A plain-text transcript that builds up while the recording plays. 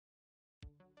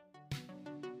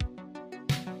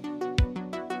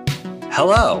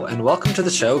Hello, and welcome to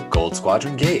the show Gold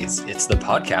Squadron Gays. It's the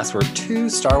podcast where two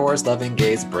Star Wars loving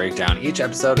gays break down each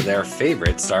episode of their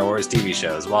favorite Star Wars TV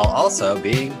shows while also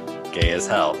being gay as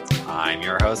hell. I'm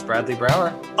your host, Bradley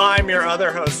Brower. I'm your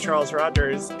other host, Charles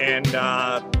Rogers, and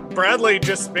Bradley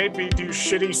just made me do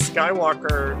shitty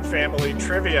Skywalker family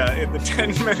trivia in the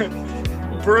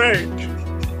 10-minute break.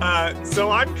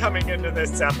 So I'm coming into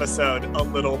this episode a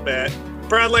little bit.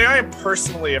 Bradley, I am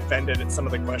personally offended at some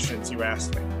of the questions you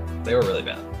asked me. They were really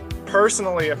bad.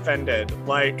 Personally offended.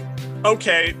 Like,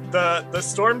 okay, the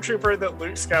stormtrooper that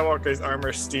Luke Skywalker's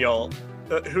armor steal.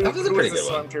 Who was the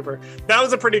stormtrooper? That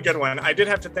was a pretty good one. I did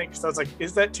have to think, because I was like,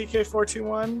 is that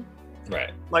TK421?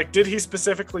 Right. Like, did he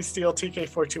specifically steal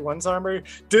TK421's armor?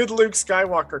 Did Luke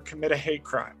Skywalker commit a hate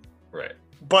crime? Right.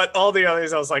 But all the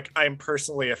others, I was like, I'm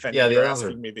personally offended. Yeah, the for others are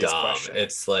asking me these dumb. questions.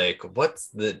 It's like,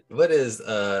 what is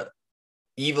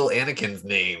evil Anakin's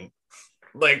name?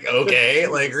 Like, okay,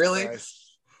 like, really?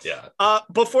 Yeah.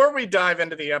 Before we dive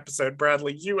into the episode,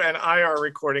 Bradley, you and I are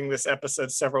recording this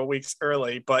episode several weeks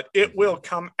early, but it will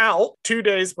come out 2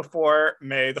 days before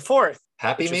May the 4th.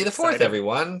 Happy May the 4th,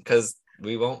 everyone, because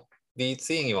we won't be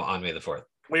seeing you on May the 4th.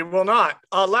 We will not.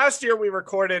 Last year, we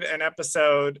recorded an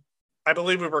episode. I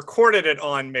believe we recorded it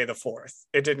on May the 4th.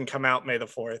 It didn't come out May the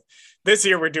 4th. This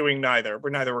year, we're doing neither. We're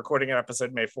neither recording an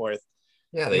episode May 4th.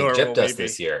 Yeah, they gypped us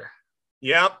this year.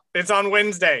 Yep, it's on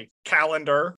Wednesday.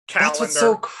 Calendar. That's what's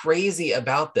so crazy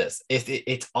about this. If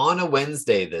it's on a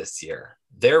Wednesday this year,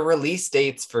 their release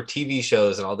dates for TV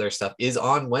shows and all their stuff is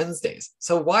on Wednesdays.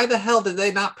 So why the hell did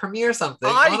they not premiere something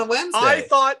on a Wednesday?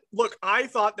 I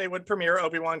thought they would premiere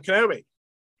Obi-Wan Kenobi.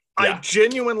 Yeah. I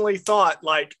genuinely thought,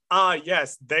 like,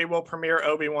 yes, they will premiere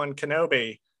Obi-Wan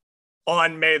Kenobi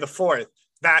on May the 4th.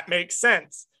 That makes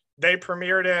sense. They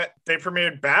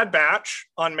premiered Bad Batch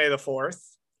on May the 4th.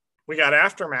 We got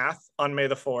Aftermath on May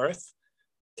the 4th,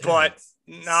 but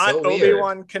not so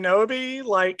Obi-Wan Kenobi.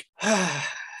 Like,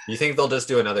 you think they'll just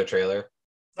do another trailer?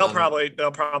 They'll probably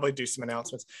do some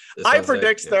announcements. I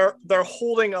predict they're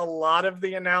holding a lot of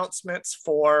the announcements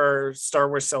for Star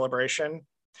Wars Celebration,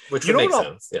 which would make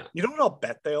sense. Yeah. You know what I'll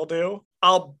bet they'll do?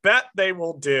 I'll bet they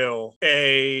will do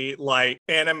a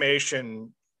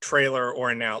animation trailer or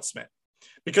announcement.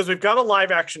 Because we've got a live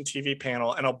action TV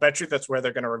panel, and I'll bet you that's where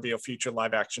they're going to reveal future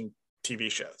live action TV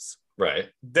shows. Right.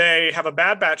 They have a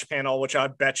Bad Batch panel, which I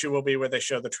bet you will be where they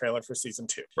show the trailer for season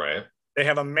 2. Right. They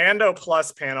have a Mando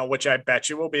Plus panel, which I bet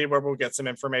you will be where we'll get some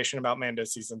information about Mando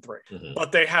season 3. Mm-hmm.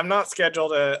 But they have not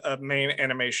scheduled a main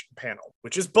animation panel,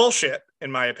 which is bullshit,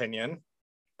 in my opinion.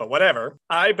 But whatever.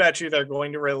 I bet you they're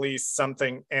going to release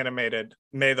something animated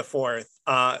May the 4th.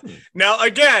 Now,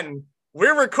 again,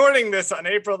 we're recording this on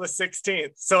April the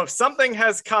 16th. So if something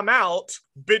has come out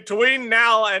between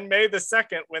now and May the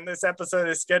 2nd, when this episode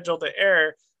is scheduled to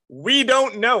air, we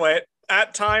don't know it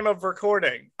at time of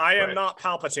recording. I am not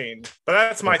Palpatine. But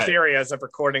that's my theory as of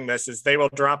recording this, is they will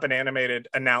drop an animated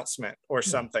announcement or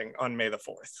something on May the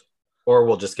 4th. Or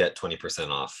we'll just get 20%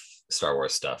 off Star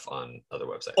Wars stuff on other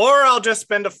websites. Or I'll just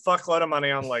spend a fuckload of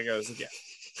money on Legos again.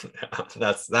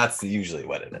 That's usually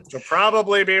what it is. It'll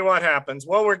probably be what happens.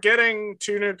 Well, we're getting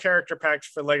 2 new character packs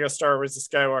for Lego Star Wars The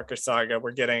Skywalker Saga.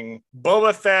 We're getting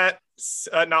Boba Fett,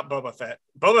 not Boba Fett.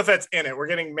 Boba Fett's in it. We're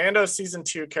getting Mando Season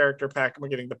 2 character pack, and we're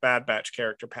getting the Bad Batch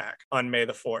character pack on May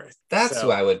the 4th. That's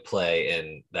who I would play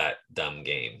in that dumb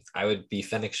game. I would be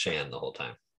Fennec Shan the whole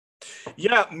time.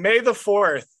 Yeah, May the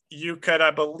 4th. You could,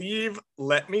 I believe,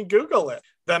 let me Google it.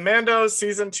 The Mando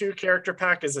Season 2 character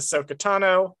pack is Ahsoka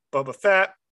Tano, Boba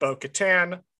Fett,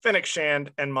 Bo-Katan, Fennec Shand,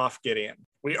 and Moff Gideon.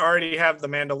 We already have the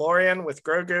Mandalorian with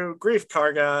Grogu, Greef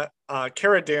Karga,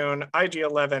 Cara Dune,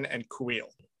 IG-11, and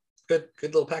Kuiil. Good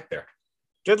little pack there.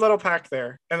 Good little pack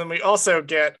there. And then we also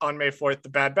get, on May 4th, the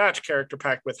Bad Batch character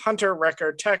pack with Hunter,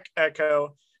 Wrecker, Tech,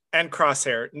 Echo, and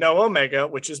Crosshair. No Omega,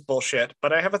 which is bullshit,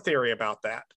 but I have a theory about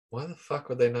that. Why the fuck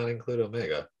would they not include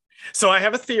Omega? So I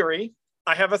have a theory.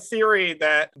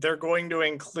 That they're going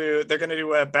to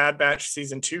do a Bad Batch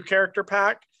Season 2 character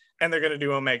pack, and they're going to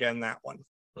do Omega in that one.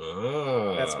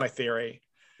 Oh. That's my theory.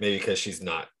 Maybe because she's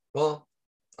not. Well,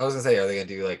 I was going to say, are they going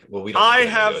to do we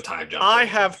don't do a time jump. I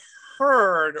have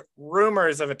heard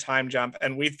rumors of a time jump,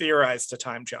 and we theorized a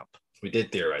time jump. We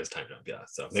did theorize time jump, yeah.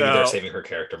 So maybe they're saving her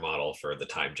character model for the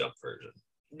time jump version.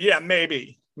 Yeah,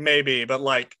 maybe.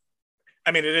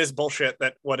 But it is bullshit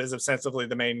that what is ostensibly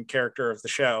the main character of the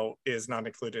show is not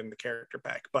included in the character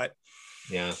pack. But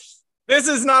yeah, this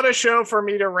is not a show for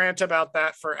me to rant about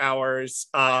that for hours.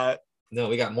 No,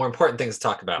 we got more important things to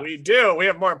talk about. We do. We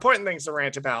have more important things to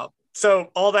rant about.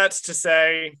 So all that's to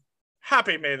say,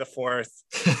 happy May the 4th.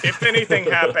 If anything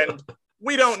happened,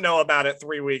 we don't know about it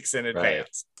 3 weeks in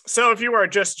advance. So if you are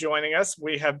just joining us,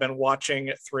 we have been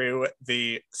watching through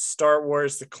the Star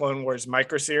Wars, the Clone Wars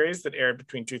microseries that aired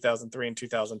between 2003 and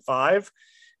 2005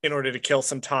 in order to kill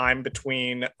some time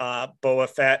between Boba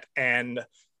Fett and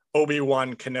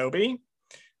Obi-Wan Kenobi.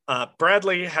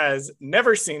 Bradley has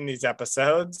never seen these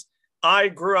episodes. I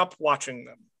grew up watching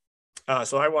them.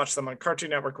 So I watched them on Cartoon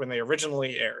Network when they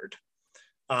originally aired.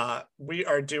 We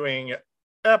are doing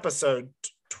episode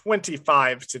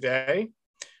 25 today,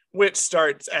 which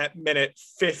starts at minute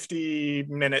 50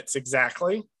 minutes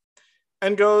exactly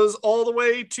and goes all the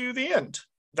way to the end.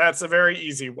 That's a very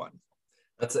easy one.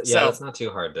 That's not too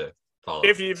hard to follow.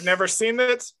 If you've never seen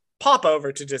it, pop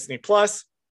over to Disney Plus,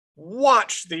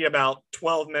 watch the about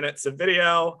 12 minutes of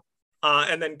video,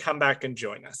 and then come back and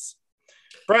join us.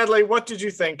 Bradley, what did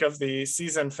you think of the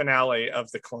season finale of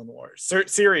the Clone Wars,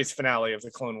 series finale of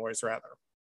the Clone Wars, rather?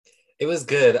 It was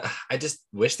good. I just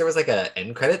wish there was like a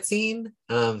end credit scene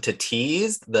to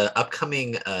tease the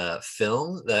upcoming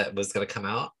film that was going to come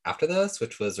out after this,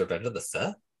 which was Revenge of the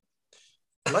Sith.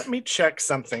 Let me check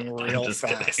something real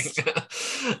fast.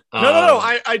 No. No.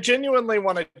 I genuinely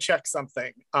want to check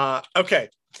something. Okay.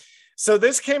 So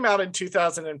this came out in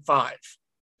 2005.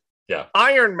 Yeah.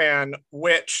 Iron Man,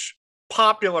 which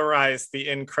popularized the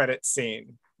end credit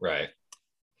scene, right,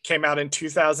 came out in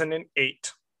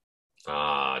 2008.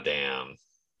 Ah, damn.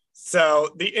 So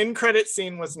the end credit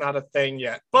scene was not a thing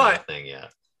yet, but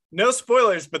no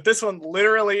spoilers, but this one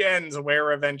literally ends where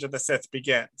Revenge of the Sith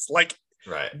begins. Like,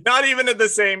 right. Not even at the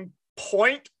same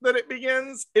point that it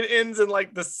begins. It ends in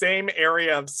like the same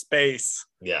area of space.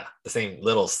 Yeah, the same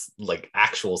little like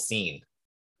actual scene.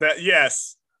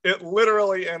 Yes, it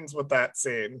literally ends with that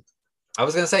scene. I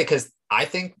was gonna say, because I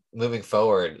think moving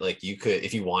forward, like you could,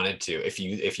 if you wanted to, if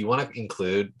you want to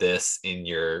include this in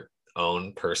your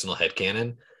own personal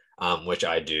headcanon, which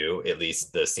I do, at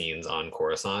least the scenes on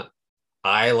Coruscant,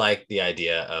 I like the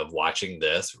idea of watching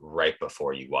this right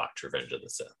before you watch Revenge of the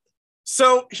Sith.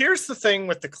 So here's the thing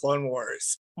with the Clone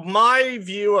Wars. My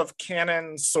view of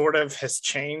canon sort of has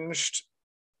changed.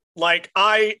 Like,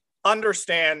 I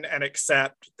understand and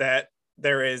accept that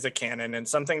there is a canon, and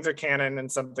some things are canon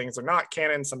and some things are not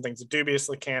canon. Some things are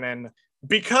dubiously canon.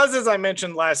 Because, as I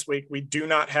mentioned last week, we do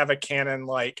not have a canon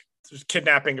like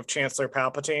kidnapping of Chancellor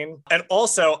Palpatine. And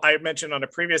also, I mentioned on a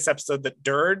previous episode that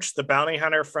Dirge, the bounty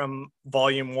hunter from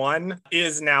Volume 1,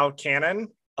 is now canon.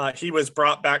 He was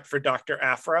brought back for Dr.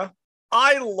 Aphra.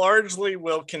 I largely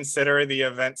will consider the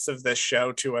events of this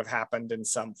show to have happened in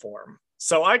some form.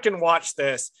 So I can watch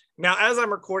this. Now, as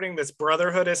I'm recording this,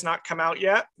 Brotherhood has not come out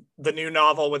yet, the new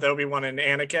novel with Obi-Wan and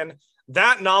Anakin.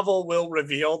 That novel will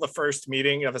reveal the first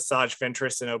meeting of Asajj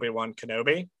Ventress and Obi-Wan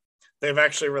Kenobi. They've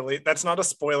actually released, that's not a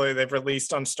spoiler, they've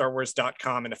released on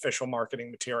StarWars.com an official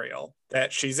marketing material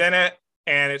that she's in it.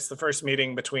 And it's the first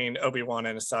meeting between Obi-Wan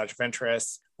and Asajj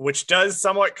Ventress, which does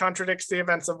somewhat contradicts the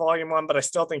events of Volume 1, but I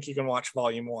still think you can watch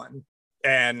Volume 1.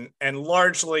 And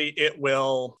largely it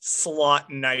will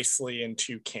slot nicely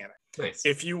into canon. Nice.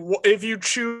 If you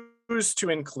choose to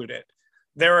include it.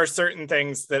 There are certain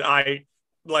things that I,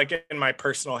 like in my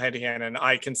personal headcanon,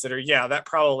 I consider, yeah, that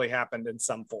probably happened in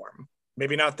some form.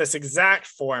 Maybe not this exact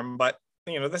form, but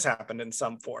this happened in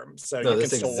some form. So no, you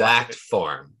this can still exact watch it.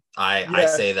 Form. I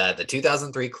say that the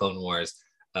 2003 Clone Wars,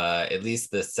 at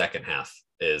least the second half,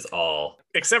 is all,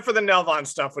 except for the Nelvon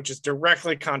stuff, which is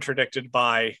directly contradicted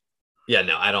by. Yeah,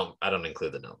 no, I don't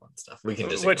include the Nelvon stuff. We can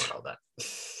just ignore all that.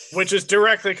 Which is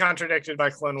directly contradicted by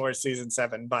Clone Wars Season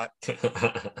 7. But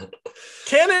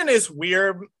canon is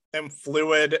weird and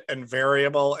fluid and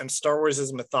variable, and Star Wars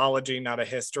is mythology, not a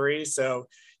history. So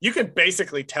you can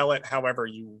basically tell it however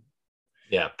you.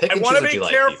 Yeah, I want to be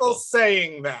careful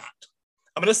saying that.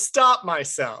 I'm going to stop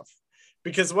myself,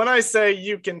 because when I say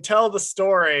you can tell the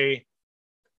story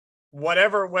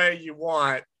whatever way you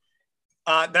want,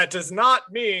 that does not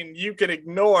mean you can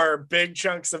ignore big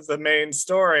chunks of the main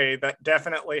story that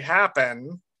definitely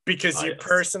happen because you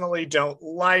personally don't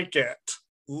like it.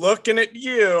 Looking at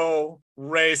you,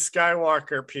 Rey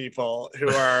Skywalker people who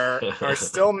are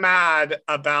still mad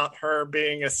about her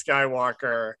being a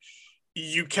Skywalker.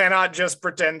 You cannot just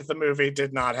pretend the movie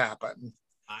did not happen.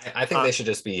 I think they should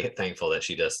just be thankful that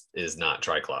she just is not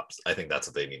Triclops. I think that's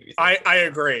what they need to be thankful. I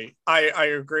agree. I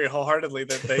agree wholeheartely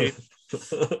that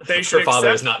they should her father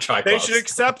is not Triclops. They should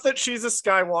accept that she's a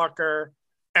Skywalker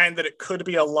and that it could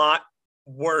be a lot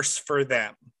worse for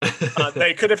them.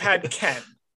 They could have had Ken,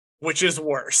 which is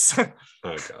worse. Oh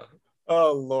God.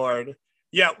 Oh Lord.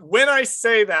 Yeah, when I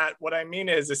say that, what I mean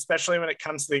is, especially when it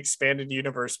comes to the expanded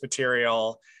universe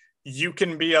material, you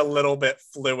can be a little bit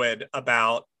fluid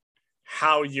about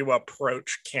how you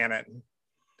approach canon.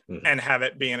 and have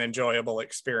it be an enjoyable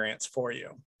experience for you.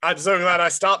 I'm so glad I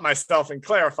stopped myself and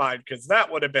clarified, because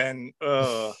that would have been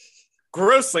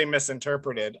grossly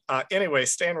misinterpreted. Anyway,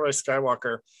 Stan Roy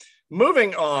Skywalker.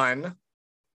 Moving on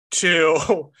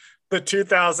to the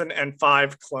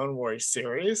 2005 Clone Wars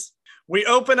series. We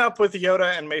open up with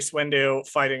Yoda and Mace Windu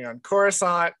fighting on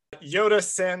Coruscant. Yoda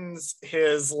sends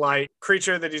his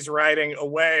creature that he's riding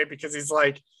away because he's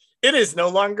like, it is no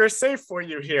longer safe for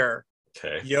you here.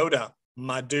 Okay. Yoda,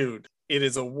 my dude, it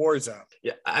is a war zone.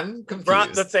 Yeah, I'm confused.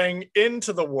 Brought the thing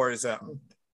into the war zone.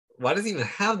 Why does he even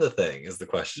have the thing is the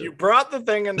question. You brought the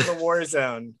thing into the war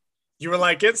zone. You were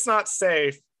like, it's not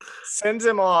safe. Sends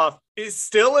him off. He's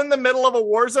still in the middle of a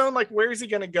war zone. Like, where is he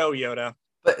going to go, Yoda?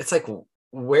 But it's like,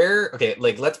 okay,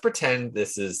 let's pretend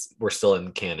we're still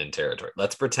in canon territory.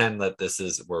 Let's pretend that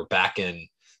we're back in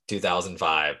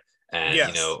 2005 and,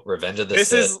 yes. Revenge of the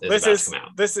Sith is about to come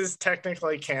out. This is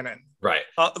technically canon. Right.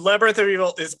 Labyrinth of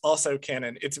Evil is also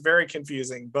canon. It's very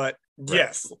confusing, but right.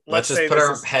 Yes. Let's just put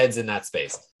our heads in that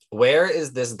space. Where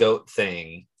is this goat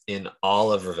thing in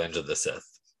all of Revenge of the Sith?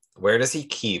 Where does he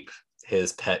keep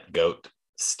his pet goat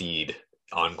steed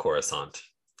on Coruscant?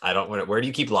 Where do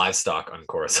you keep livestock on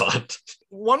Coruscant?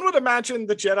 One would imagine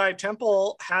the Jedi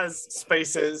Temple has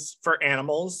spaces for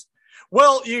animals.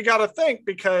 Well, you got to think,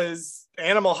 because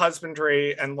animal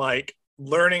husbandry and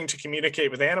learning to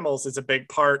communicate with animals is a big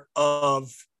part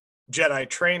of Jedi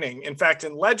training. In fact,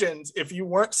 in Legends, if you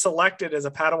weren't selected as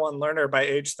a Padawan learner by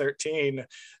age 13,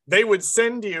 they would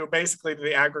send you basically to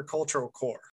the agricultural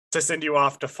corps to send you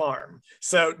off to farm.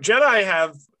 So Jedi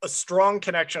have a strong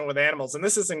connection with animals, and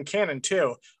this is in canon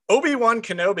too. Obi-Wan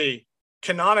Kenobi,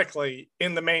 canonically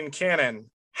in the main canon,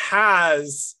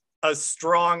 has a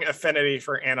strong affinity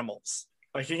for animals.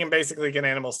 He can basically get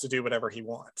animals to do whatever he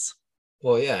wants.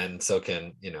 Well, yeah, and so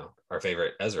can, our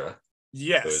favorite Ezra.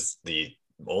 Yes. Who's the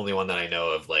only one that I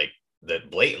know of that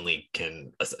blatantly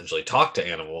can essentially talk to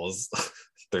animals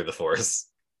through the Force.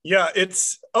 Yeah,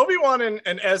 it's Obi-Wan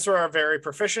and Ezra are very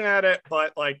proficient at it,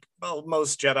 but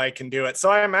most Jedi can do it. So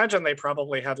I imagine they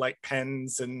probably had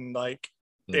pens and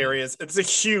areas. It's a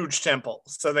huge temple,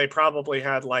 so they probably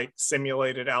had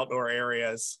simulated outdoor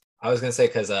areas. I was gonna say,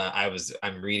 because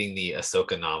I'm reading the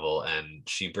Ahsoka novel, and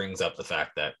she brings up the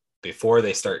fact that before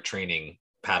they start training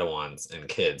Padawans and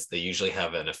kids, they usually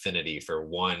have an affinity for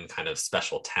one kind of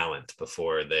special talent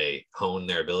before they hone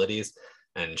their abilities.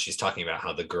 And she's talking about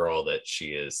how the girl that she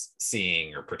is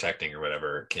seeing or protecting or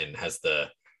whatever has the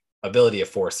ability of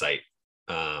foresight,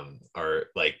 or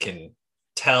can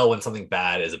tell when something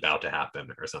bad is about to happen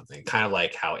or something. Kind of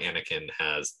like how Anakin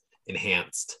has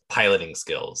enhanced piloting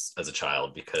skills as a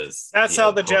child, because that's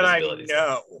how the Jedi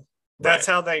know. That's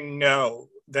right. How they know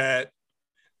that,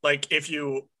 if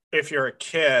you're a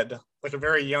kid, a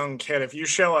very young kid, if you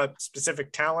show a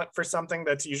specific talent for something,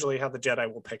 that's usually how the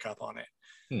Jedi will pick up on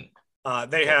it.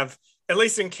 They have, at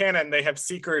least in canon, they have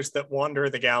seekers that wander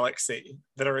the galaxy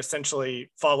that are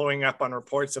essentially following up on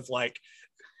reports of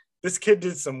this kid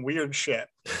did some weird shit.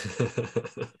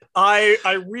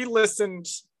 I re-listened,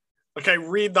 I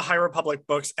read the High Republic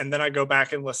books and then I go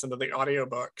back and listen to the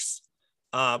audiobooks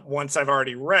once I've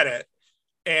already read it.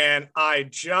 And I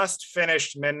just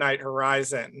finished Midnight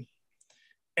Horizon.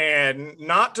 And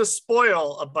not to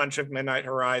spoil a bunch of Midnight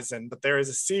Horizon, but there is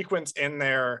a sequence in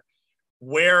there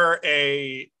where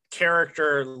a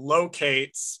character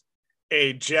locates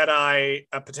a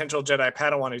potential Jedi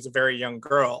Padawan who's a very young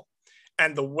girl.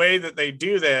 And the way that they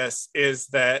do this is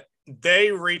that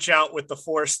they reach out with the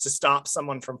Force to stop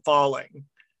someone from falling.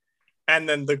 And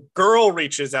then the girl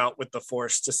reaches out with the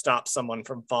Force to stop someone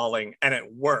from falling, and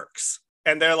it works.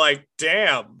 And they're like,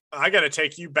 damn, I got to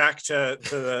take you back to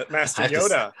the Master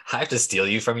Yoda. I have to steal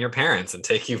you from your parents and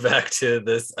take you back to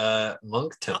this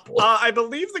monk temple. I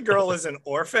believe the girl is an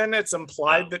orphan. It's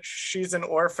implied that she's an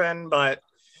orphan, but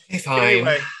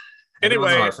anyway,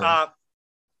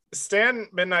 Stan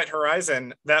Midnight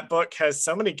Horizon, that book has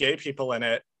so many gay people in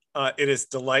it. It is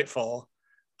delightful.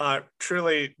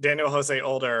 Truly, Daniel Jose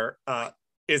Older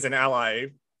is an ally,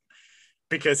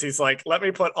 because he's like, let me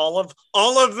put all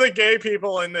of the gay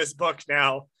people in this book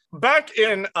now. Back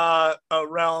in a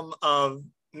realm of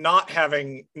not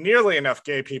having nearly enough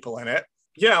gay people in it.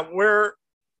 Yeah, we're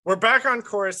back on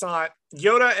Coruscant.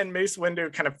 Yoda and Mace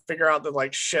Windu kind of figure out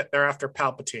that shit, they're after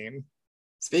Palpatine.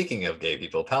 Speaking of gay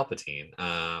people, Palpatine.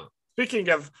 Speaking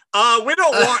of, we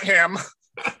don't want him.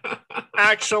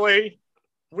 Actually,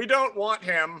 we don't want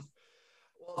him.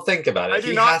 Well, think about it.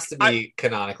 He has to be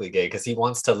canonically gay because he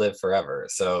wants to live forever.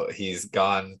 So he's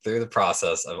gone through the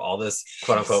process of all this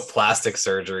quote unquote plastic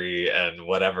surgery and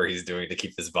whatever he's doing to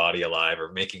keep his body alive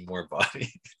or making more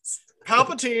bodies.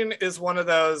 Palpatine is one of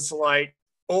those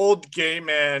old gay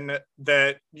men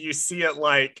that you see at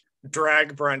like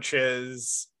drag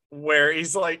brunches where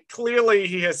he's like, clearly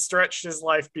he has stretched his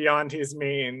life beyond his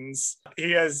means.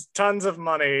 He has tons of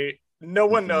money. No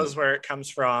one knows where it comes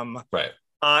from. Right.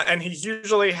 And he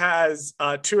usually has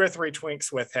 2 or 3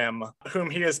 twinks with him, whom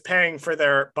he is paying for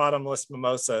their bottomless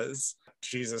mimosas.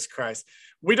 Jesus Christ.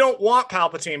 We don't want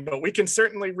Palpatine, but we can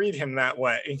certainly read him that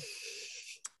way.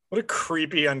 What a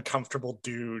creepy, uncomfortable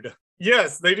dude.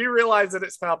 Yes, they do realize that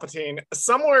it's Palpatine.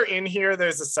 Somewhere in here,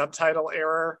 there's a subtitle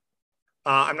error.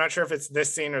 I'm not sure if it's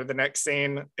this scene or the next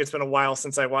scene. It's been a while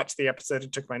since I watched the episode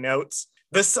and took my notes.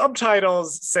 The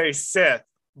subtitles say Sith,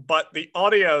 but the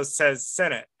audio says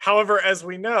Senate. However, as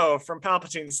we know from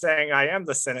Palpatine saying, I am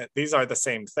the Senate, these are the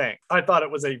same thing. I thought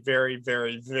it was a very,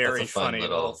 very, very funny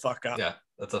little fuck up. Yeah,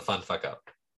 that's a fun fuck up.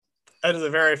 That is a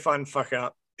very fun fuck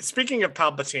up. Speaking of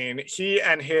Palpatine, he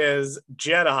and his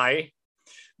Jedi,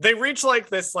 they reach like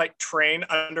this like train,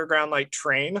 underground like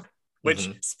train, which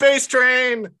space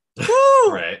train.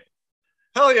 Woo! Right.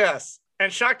 Hell yes.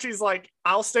 And Shakti's like,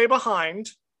 I'll stay behind.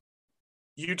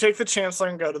 You take the Chancellor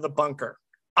and go to the bunker.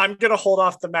 I'm going to hold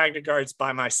off the Magna Guards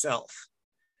by myself.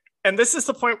 And this is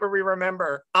the point where we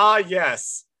remember,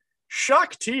 yes,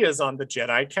 Shakti is on the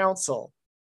Jedi Council.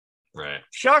 Right.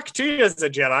 Shakti is a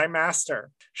Jedi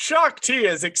Master. Shakti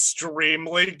is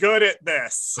extremely good at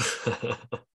this.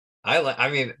 I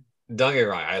mean, don't get me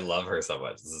wrong. I love her so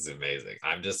much. This is amazing.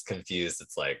 I'm just confused.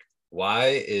 It's like,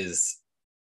 why is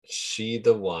she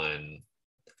the one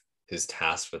who's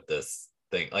tasked with this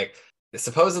thing? Like,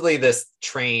 supposedly this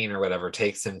train or whatever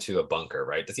takes him to a bunker,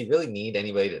 right? Does he really need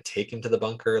anybody to take him to the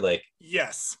bunker? Like,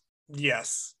 yes.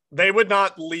 They would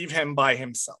not leave him by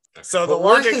himself. Okay. So the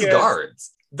logic is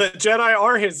guards. The Jedi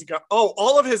are his guards. Oh,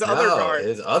 all of his other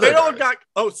guards.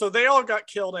 They all got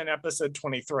killed in episode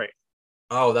 23.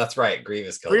 Oh, that's right.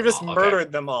 Grievous killed them all.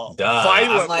 Murdered them all. Duh.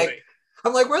 Violently.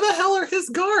 I'm like, where the hell are his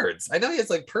guards? I know he has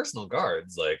like personal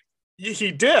guards. Like,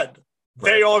 he did. Right.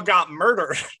 They all got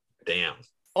murdered. Damn.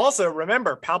 Also,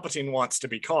 remember, Palpatine wants to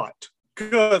be caught.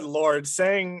 Good Lord,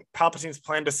 saying Palpatine's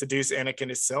plan to seduce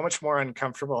Anakin is so much more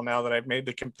uncomfortable now that I've made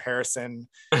the comparison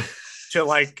to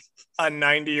like a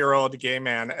 90-year-old gay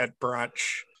man at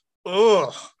brunch.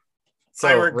 Ugh. So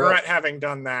I regret having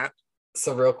done that.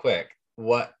 So real quick,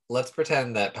 let's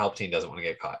pretend that Palpatine doesn't want to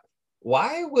get caught.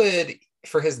 Why would,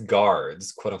 for his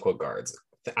guards, quote unquote guards,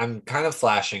 I'm kind of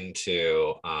flashing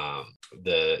to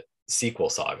the sequel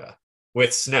saga with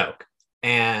Snoke.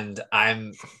 And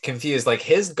I'm confused. Like,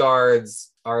 his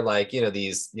guards are like,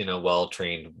 these,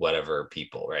 well-trained whatever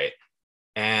people, right?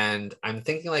 And I'm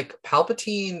thinking like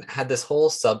Palpatine had this whole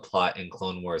subplot in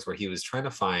Clone Wars where he was trying to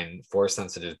find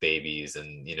Force-sensitive babies,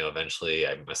 and eventually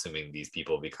I'm assuming these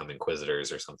people become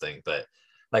Inquisitors or something. But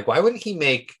like, why wouldn't he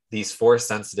make these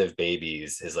Force-sensitive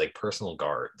babies his like personal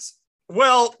guards?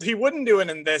 Well, he wouldn't do it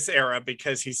in this era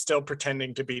because he's still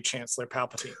pretending to be Chancellor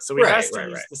Palpatine. So he has to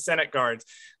use the Senate guards.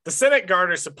 The Senate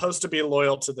guard are supposed to be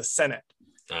loyal to the Senate.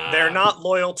 They're not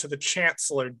loyal to the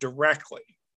Chancellor directly.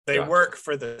 They work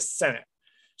for the Senate.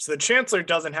 So the Chancellor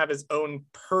doesn't have his own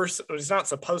he's not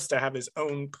supposed to have his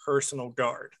own personal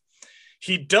guard.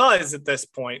 He does at this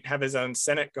point have his own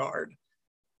Senate guard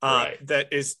that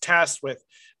is tasked with.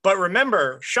 But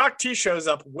remember, Shakti shows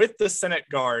up with the Senate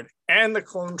guard and the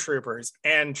clone troopers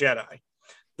and Jedi.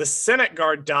 The Senate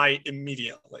guard die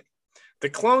immediately. The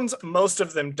clones, most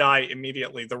of them die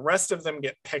immediately. The rest of them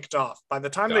get picked off. By the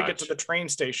time they get to the train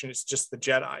station, it's just the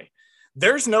Jedi.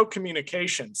 There's no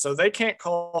communication, so they can't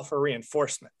call for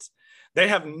reinforcements. They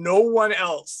have no one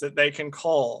else that they can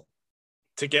call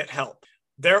to get help.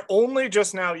 They're only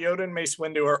just now, Yoda and Mace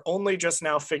Windu are only just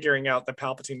now figuring out that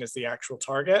Palpatine is the actual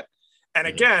target. And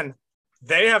again,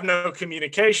 they have no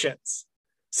communications.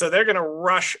 So they're going to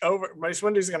rush over. Mace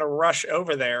Windu's going to rush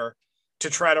over there to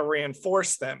try to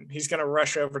reinforce them. He's going to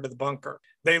rush over to the bunker.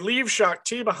 They leave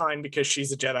Shakti behind because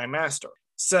she's a Jedi Master.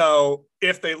 So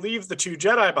if they leave the 2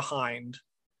 Jedi behind,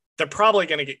 they're probably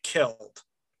going to get killed.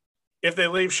 If they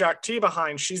leave Shakti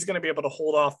behind, she's going to be able to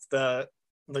hold off the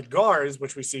guards,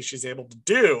 which we see she's able to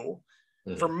do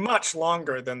for much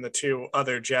longer than the 2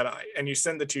 other Jedi. And you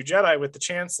send the 2 Jedi with the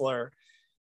Chancellor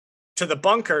to the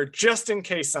bunker just in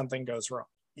case something goes wrong.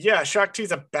 Yeah,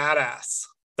 Shakti's a badass.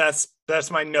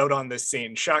 That's my note on this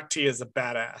scene. Shakti is a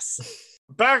badass.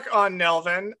 Back on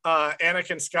Nelvin,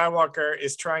 Anakin Skywalker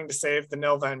is trying to save the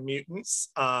Nelvan mutants.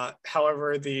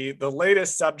 However, the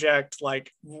latest subject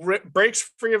breaks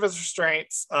free of his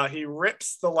restraints.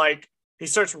 He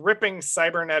starts ripping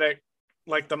cybernetic,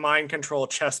 like the mind control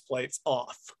chest plates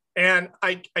off. And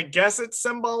I guess it's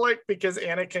symbolic because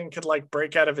Anakin could like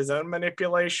break out of his own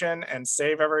manipulation and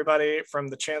save everybody from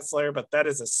the Chancellor, but that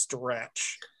is a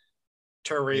stretch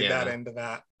to read that into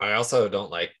that. I also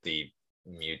don't like the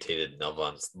mutated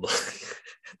Nelvans.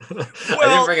 I Well-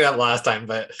 didn't bring it up last time,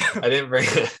 but I didn't bring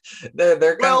it.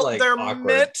 They're kind of like they're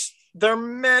awkward. they're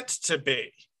meant to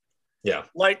be. Yeah.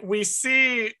 Like we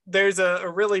see there's a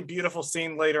really beautiful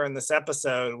scene later in this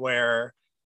episode where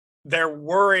they're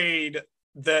worried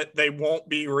that they won't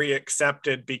be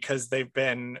reaccepted because they've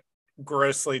been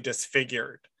grossly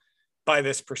disfigured by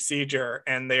this procedure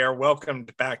and they are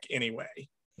welcomed back anyway.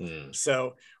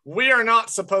 So we are not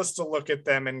supposed to look at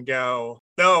them and go,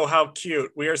 oh, how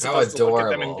cute. We are supposed to look at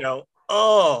them and go,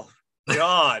 oh,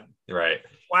 God. Right.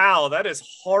 Wow, that is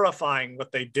horrifying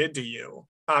what they did to you.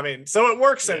 I mean, so it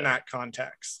works in that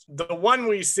context. The one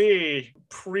we see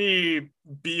pre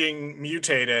being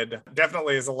mutated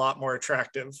definitely is a lot more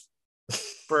attractive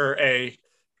for a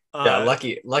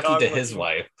lucky to his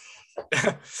wife.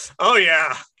 Oh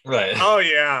yeah. Right. Oh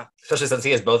yeah. Especially since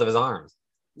he has both of his arms.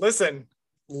 Listen,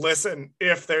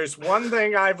 if there's one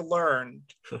thing I've learned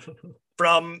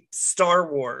from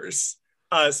Star Wars,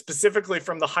 specifically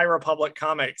from the High Republic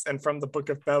comics and from the Book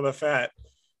of Boba Fett,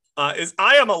 is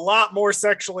I am a lot more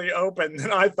sexually open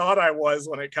than I thought I was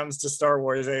when it comes to Star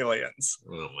Wars aliens.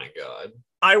 Oh my God.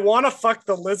 I want to fuck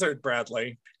the lizard,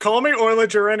 Bradley. Call me Orla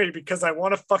Jareni because I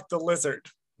want to fuck the lizard.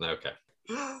 Okay.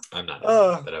 I'm not,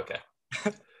 but okay.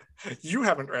 You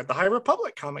haven't read the High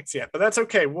Republic comics yet, but that's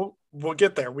okay. We'll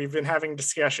get there. We've been having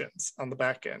discussions on the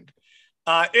back end.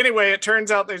 Anyway, it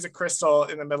turns out there's a crystal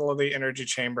in the middle of the energy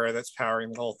chamber that's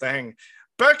powering the whole thing.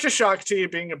 Back to Shaak Ti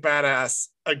being a badass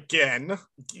again.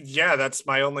 Yeah, that's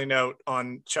my only note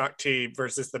on Shaak Ti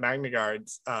versus the Magna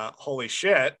Guards. Holy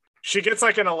shit. She gets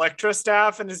like an Electro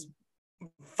staff and is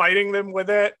fighting them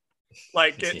with it.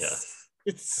 Like it's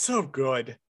so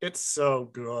good. It's so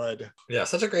good. Yeah,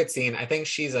 such a great scene. I think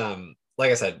she's like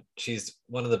I said, she's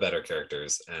one of the better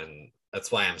characters, and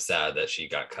that's why I'm sad that she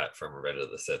got cut from Revenge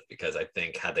of the Sith, because I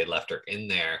think had they left her in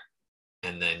there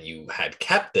and then you had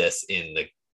kept this in the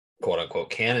quote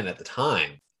unquote canon at the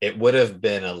time, it would have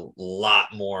been a lot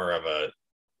more of a,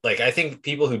 like, I think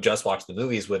people who just watched the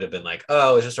movies would have been like,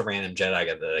 oh, it's just a random Jedi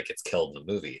that gets killed in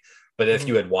the movie. But if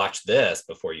you had watched this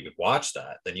before you could watch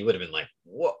that, then you would have been like,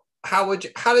 what? How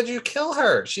did you kill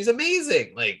her? She's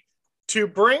amazing. Like, to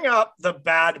bring up the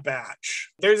Bad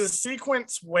Batch, there's a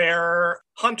sequence where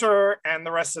Hunter and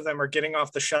the rest of them are getting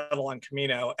off the shuttle on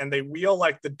Kamino, and they wheel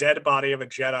like the dead body of a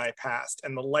Jedi past,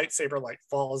 and the lightsaber like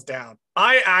falls down.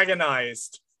 I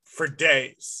agonized for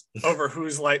days over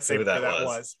whose lightsaber that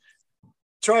was.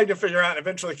 Trying to figure out, and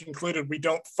eventually concluded we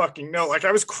don't fucking know. Like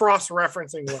I was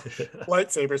cross-referencing the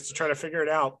lightsabers to try to figure it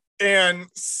out. And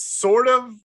sort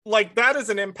of like that is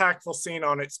an impactful scene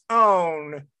on its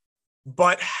own,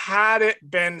 but had it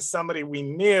been somebody we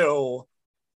knew,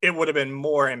 it would have been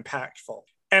more impactful.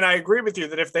 And I agree with you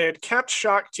that if they had kept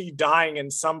Shaak Ti dying in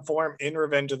some form in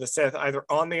Revenge of the Sith, either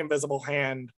on the Invisible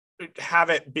Hand, have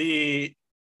it be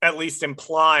at least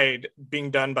implied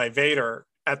being done by Vader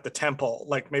at the temple,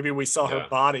 like maybe we saw her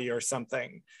body or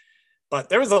something. But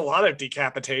there was a lot of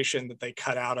decapitation that they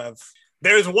cut out of.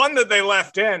 There's one that they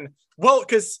left in. Well,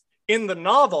 because in the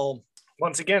novel,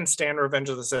 once again, Stan Revenge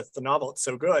of the Sith, the novel, it's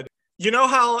so good. You know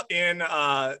how in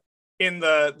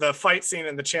the fight scene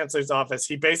in the Chancellor's office,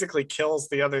 he basically kills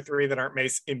the other three that aren't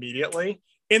Mace immediately?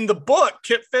 In the book,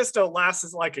 Kit Fisto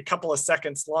lasts like a couple of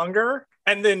seconds longer,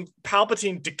 and then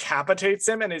Palpatine decapitates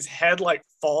him and his head like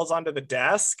falls onto the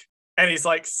desk, and he's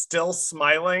like still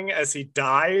smiling as he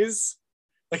dies.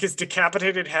 Like his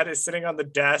decapitated head is sitting on the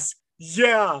desk.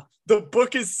 Yeah, the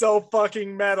book is so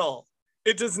fucking metal.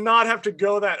 It does not have to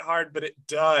go that hard, but it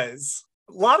does.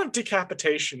 A lot of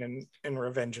decapitation in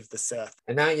Revenge of the Sith.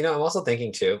 And now, I'm also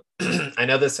thinking too, I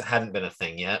know this hadn't been a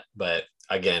thing yet, but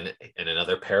again, in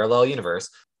another parallel universe,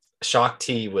 Shaak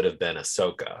Ti would have been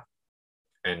Ahsoka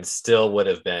and still would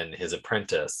have been his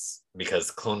apprentice,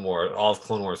 because all of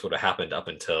Clone Wars would have happened up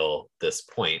until this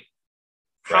point.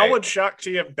 How would Shaak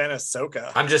Ti have been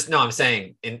Ahsoka? I'm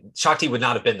saying Shaak Ti would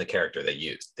not have been the character they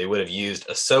used. They would have used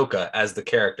Ahsoka as the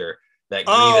character that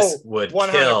Grievous would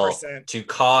 100%. Kill to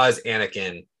cause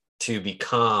Anakin to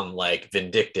become like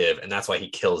vindictive, and that's why he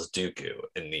kills Dooku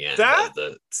in the end of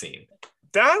the scene.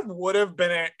 That would have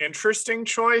been an interesting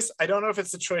choice. I don't know if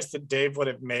it's a choice that Dave would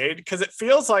have made, because it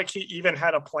feels like he even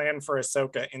had a plan for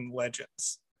Ahsoka in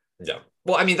Legends. Yeah.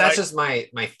 Well, I mean, that's just my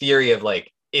theory of like,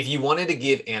 if you wanted to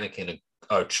give Anakin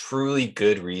a truly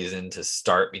good reason to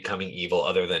start becoming evil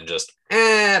other than just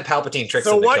Palpatine tricks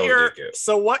him to kill Dooku.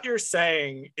 So what you're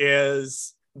saying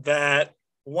is that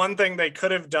one thing they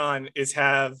could have done is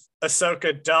have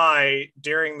Ahsoka die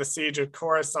during the siege of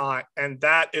Coruscant, and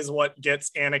that is what gets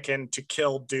Anakin to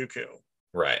kill Dooku.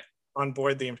 Right. On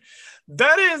board the...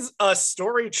 That is a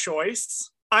story choice.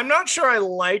 I'm not sure I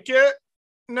like it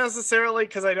necessarily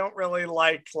because I don't really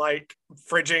like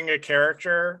fridging a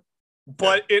character,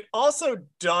 but it also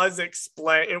does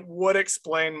explain, it would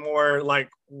explain more like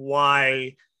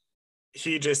why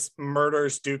he just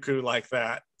murders Dooku like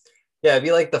that. Yeah, it'd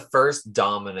be like the first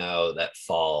domino that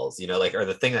falls, you know, like, or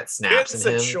the thing that snaps It's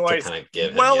in a him choice. to kind of give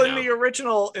him, well, you in know?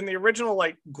 the original,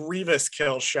 like Grievous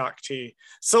kills Shaak Ti.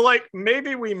 So like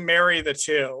maybe we marry the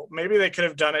two. Maybe they could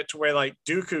have done it to where like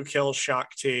Dooku kills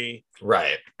Shaak Ti,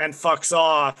 Right, and fucks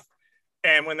off.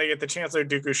 And when they get the Chancellor,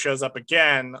 Dooku shows up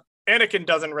again.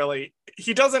 Anakin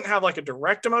he doesn't have like a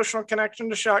direct emotional connection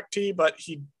to Shaak Ti, but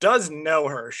he does know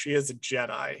her. She is a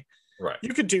Jedi. right.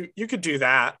 You could do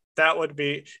that. That would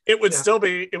be, it would still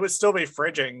be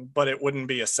fridging, but it wouldn't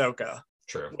be Ahsoka.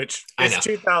 True. Which is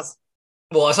 2000.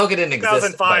 Well, Ahsoka didn't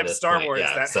exist by 2005 this Star point. Wars.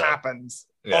 Yeah, That happens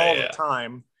all the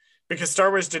time because Star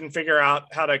Wars didn't figure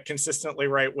out how to consistently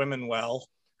write women well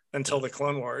until the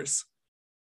Clone Wars.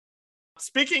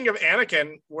 Speaking of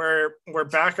Anakin, we're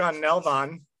back on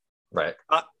Nelvon. Right.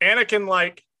 Anakin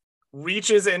like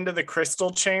reaches into the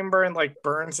crystal chamber and like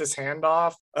burns his hand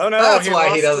off. Oh no! That's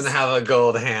why he doesn't have a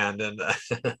gold hand. And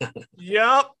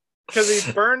yep, because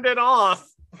he burned it off,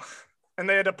 and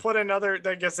they had to put another.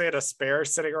 I guess they had a spare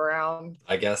sitting around.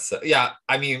 I guess so. Yeah.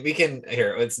 I mean, we can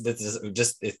here.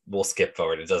 We'll skip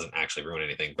forward. It doesn't actually ruin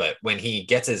anything. But when he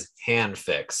gets his hand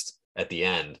fixed at the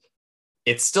end,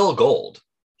 it's still gold.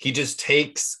 He just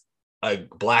takes a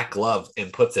black glove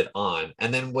and puts it on.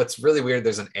 And then what's really weird,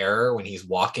 there's an error when he's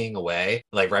walking away,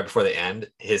 like right before the end,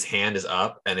 his hand is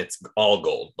up and it's all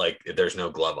gold. Like there's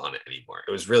no glove on it anymore.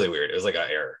 It was really weird. It was like an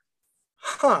error.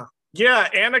 Huh. Yeah,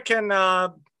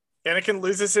 Anakin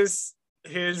loses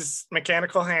his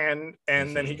mechanical hand,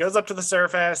 and then he goes up to the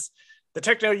surface. The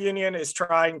Techno Union is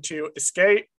trying to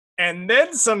escape, and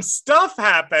then some stuff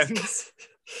happens.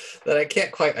 That I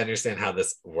can't quite understand how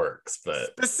this works, but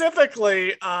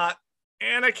specifically,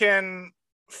 Anakin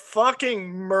fucking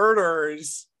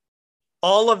murders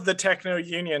all of the Techno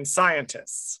Union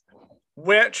scientists,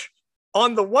 which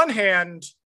on the one hand,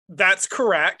 that's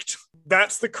correct.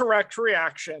 That's the correct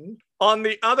reaction. On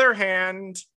the other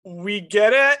hand, we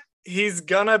get it. He's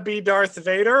gonna be Darth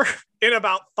Vader. In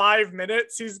about 5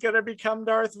 minutes, he's gonna become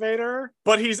Darth Vader,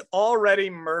 but he's already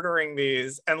murdering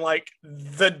these. And like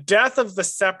the death of the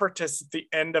Separatists at the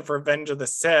end of Revenge of the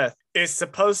Sith is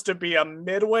supposed to be a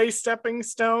midway stepping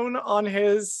stone on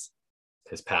his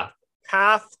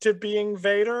path to being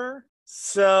Vader.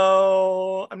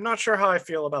 So I'm not sure how I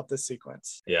feel about this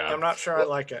sequence. Yeah, I'm not sure I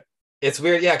like it. It's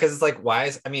weird, yeah, because it's like,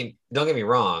 don't get me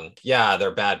wrong, yeah,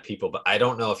 they're bad people, but I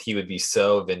don't know if he would be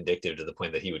so vindictive to the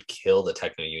point that he would kill the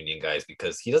Techno Union guys,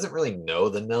 because he doesn't really know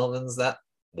the Nelvans that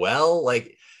well.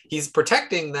 Like, he's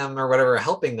protecting them or whatever,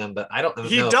 helping them, but I don't know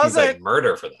if he's like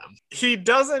murder for them. He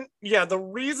doesn't, yeah, the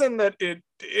reason that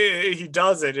he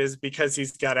does it is because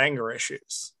he's got anger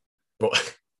issues. Well,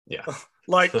 yeah.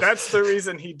 Like, that's the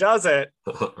reason he does it.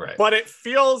 Right. But it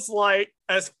feels like,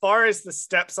 as far as the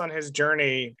steps on his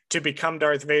journey to become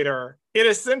Darth Vader, it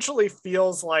essentially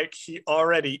feels like he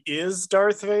already is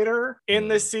Darth Vader in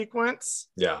this sequence.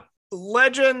 Yeah.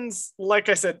 Legends, like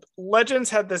I said, Legends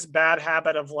had this bad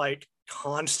habit of like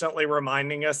constantly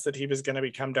reminding us that he was going to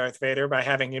become Darth Vader by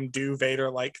having him do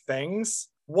Vader-like things.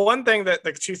 One thing that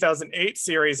the 2008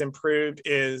 series improved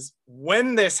is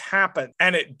when this happened,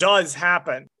 and it does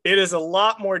happen, it is a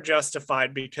lot more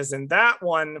justified, because in that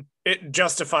one, it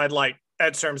justified like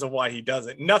in terms of why he does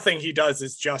it. Nothing he does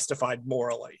is justified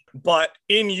morally, but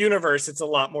in universe, it's a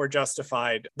lot more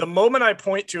justified. The moment I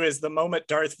point to is the moment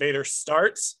Darth Vader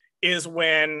starts is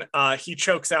when he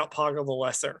chokes out Poggle the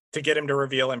Lesser to get him to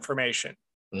reveal information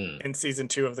in season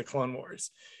 2 of the Clone Wars.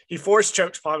 He force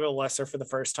chokes Poggle the Lesser for the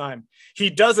first time. He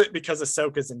does it because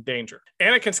Ahsoka's in danger.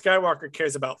 Anakin Skywalker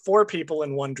cares about 4 people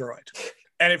and 1 droid.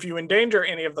 And if you endanger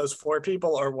any of those 4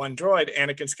 people or 1 droid,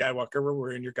 Anakin Skywalker will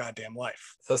ruin your goddamn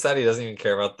life. So sad he doesn't even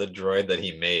care about the droid that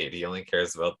he made. He only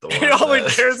cares about the one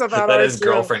cares about that his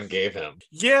girlfriend gave him.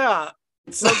 Yeah.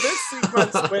 So this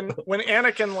sequence, when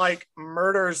Anakin like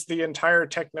murders the entire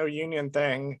Techno Union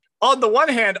thing, on the one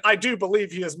hand, I do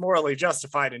believe he is morally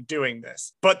justified in doing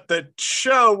this, but the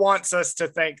show wants us to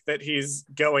think that he's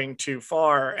going too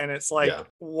far. And it's like,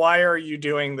 why are you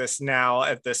doing this now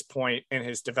at this point in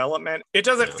his development? It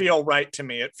doesn't feel right to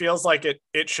me. It feels like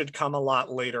it should come a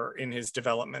lot later in his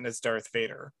development as Darth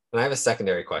Vader. And I have a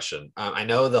secondary question. I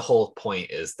know the whole point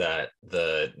is that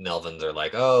the Nelvans are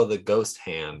like, oh, the ghost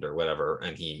hand or whatever,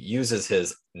 and he uses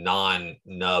his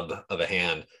non-nub of a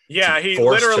hand. Yeah, to he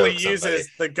force literally choke somebody. uses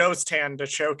the ghost hand to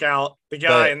choke out the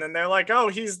guy, But and then they're like, "Oh,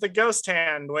 he's the ghost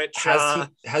hand." Which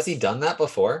has he done that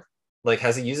before? Like,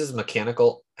 has he used his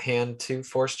mechanical hand to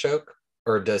force choke,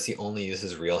 or does he only use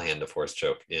his real hand to force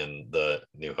choke in the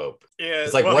New Hope? It's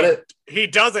is like well, what it. he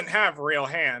doesn't have real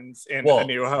hands in A Well,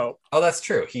 New Hope. oh, that's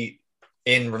true. He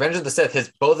in Revenge of the Sith,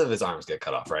 his both of his arms get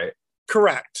cut off, right?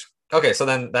 Correct. Okay, so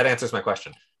then that answers my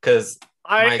question because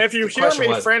If you hear me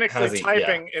was, frantically he,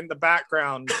 typing in the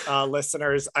background,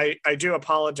 listeners, I do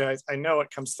apologize. I know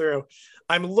it comes through.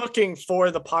 I'm looking for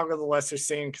the Poggle the Lesser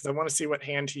scene because I want to see what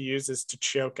hand he uses to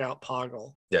choke out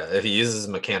Poggle. Yeah, if he uses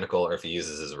mechanical or if he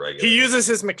uses his regular. He uses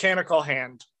his mechanical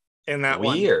hand in that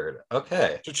Weird.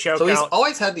 Okay. To choke so he's out.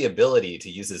 always had the ability to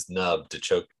use his nub to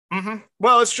choke. Mm-hmm.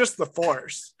 Well, it's just the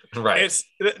Force. Right. It's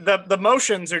the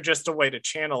motions are just a way to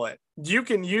channel it. You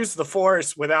can use the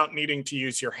Force without needing to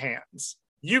use your hands.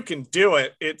 You can do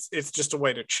it. It's just a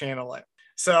way to channel it.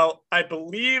 So I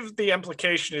believe the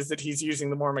implication is that he's using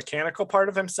the more mechanical part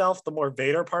of himself, the more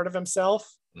Vader part of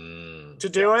himself to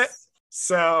do it.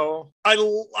 So I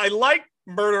like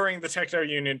murdering the Techno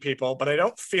Union people, but I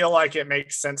don't feel like it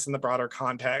makes sense in the broader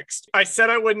context. I said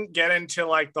I wouldn't get into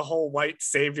like the whole white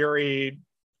saviory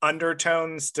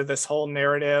undertones to this whole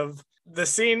narrative. The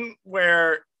scene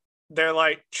where they're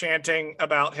like chanting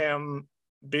about him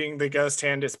being the ghost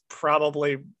hand is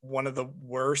probably one of the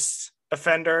worst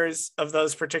offenders of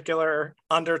those particular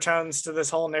undertones to this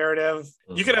whole narrative.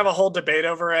 Mm-hmm. You could have a whole debate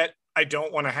over it. I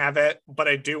don't want to have it, but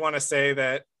I do want to say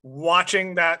that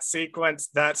watching that sequence,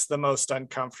 that's the most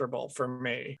uncomfortable for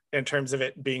me in terms of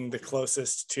it being the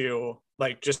closest to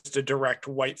like just a direct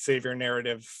white savior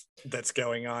narrative that's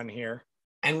going on here.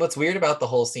 And what's weird about the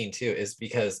whole scene too is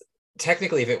because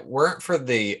technically if it weren't for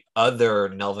the other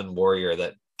Nelvan warrior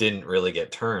that didn't really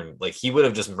get turned, like he would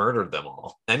have just murdered them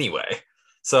all anyway.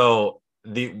 So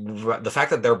the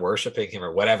fact that they're worshiping him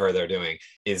or whatever they're doing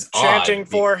is chanting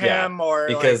for him, or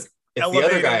because like it's elevating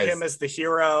the other guys, him as the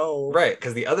hero, right?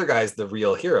 Because the other guy's the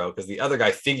real hero because the other guy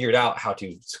figured out how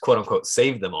to quote unquote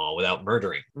save them all without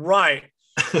murdering. Right.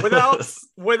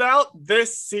 Without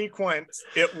this sequence,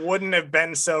 it wouldn't have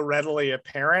been so readily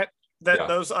apparent that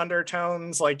those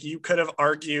undertones, like you could have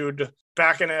argued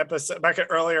back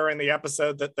earlier in the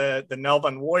episode that the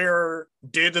Nelvan warrior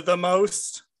did the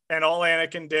most and all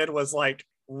Anakin did was like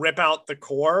rip out the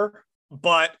core.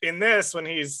 But in this, when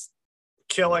he's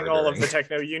killing all of the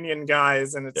Techno Union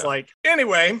guys, and it's like,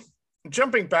 anyway,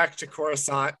 jumping back to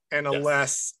Coruscant and a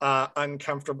less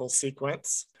uncomfortable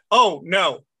sequence. Oh,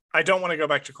 no, I don't want to go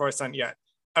back to Coruscant yet.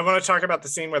 I want to talk about the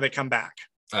scene where they come back.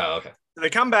 Oh, okay. They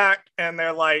come back and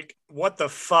they're like, what the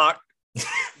fuck?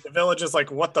 The village is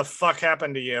like, what the fuck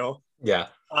happened to you? Yeah.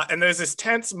 And there's this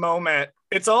tense moment.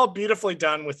 It's all beautifully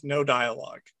done with no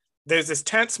dialogue. There's this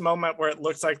tense moment where it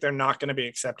looks like they're not going to be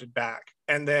accepted back.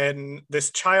 And then this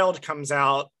child comes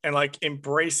out and like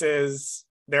embraces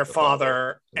their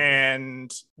father,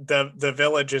 and the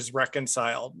village is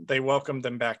reconciled. They welcome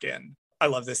them back in. I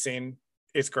love this scene.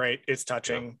 It's great. It's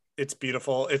touching. It's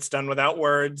beautiful. It's done without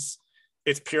words.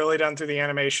 It's purely done through the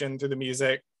animation, through the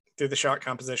music, through the shot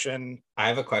composition. I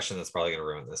have a question that's probably going to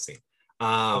ruin this scene.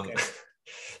 Okay.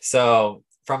 So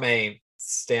from a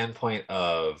standpoint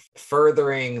of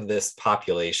furthering this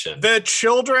population, the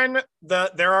children,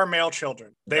 there are male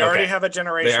children. They already have a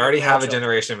generation. They already have a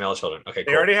generation of male children. Okay,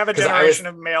 cool. They already have a generation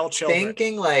of male children.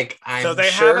 Thinking like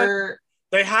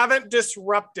they haven't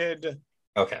disrupted.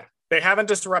 Okay. They haven't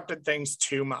disrupted things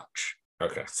too much.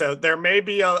 Okay. So there may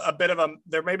be a bit of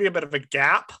a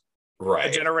gap,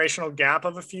 right? A generational gap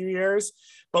of a few years.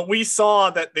 But we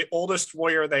saw that the oldest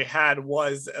warrior they had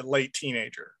was a late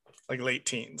teenager, like late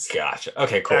teens. Gotcha.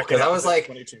 Okay, cool. Because I was like,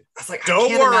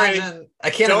 don't worry. I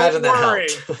can't imagine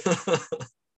that helped.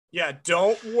 Yeah,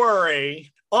 don't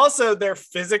worry. Also, they're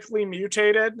physically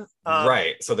mutated.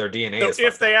 Right. So their DNA is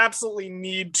if they absolutely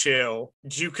need to,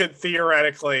 you could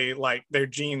theoretically, like, their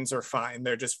genes are fine.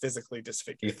 They're just physically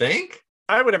disfigured. You think?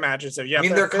 I would imagine so, yeah. I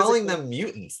mean, they're calling them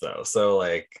mutants, though. So,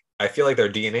 like, I feel like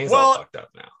their DNA is all fucked up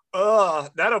now.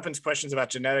 That opens questions about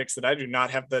genetics that I do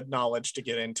not have the knowledge to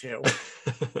get into.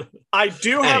 I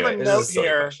do have a note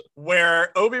here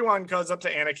where Obi-Wan goes up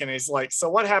to Anakin and he's like, so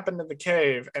what happened in the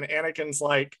cave? And Anakin's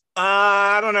like,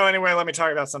 I don't know. Anyway, let me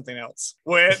talk about something else.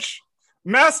 Which,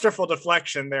 masterful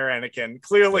deflection there, Anakin.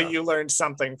 Clearly you learned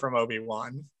something from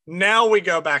Obi-Wan. Now we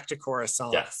go back to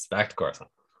Coruscant. Yes, back to Coruscant.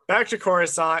 Back to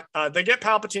Coruscant. They get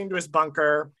Palpatine to his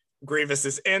bunker. Grievous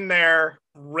is in there.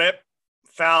 Rip,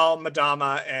 Fal,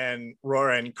 Madama, and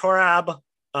Roran Korab.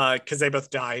 because they both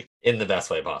die in the best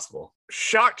way possible.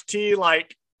 Shakti,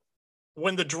 like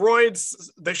when the droids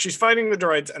that she's fighting the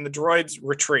droids and the droids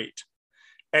retreat,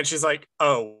 and she's like,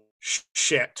 "Oh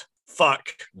shit,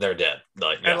 fuck, they're dead."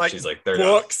 Like, yeah, and like she's like, they're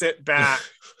books it back,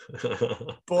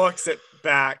 books it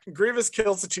back. Grievous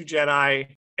kills the 2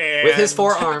 Jedi and with his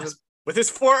forearms. With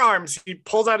his forearms, he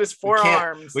pulls out his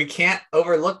forearms. We can't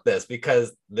overlook this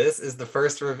because this is the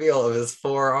first reveal of his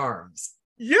forearms.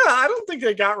 Yeah, I don't think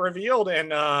they got revealed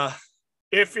in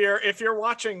if you're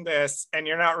watching this and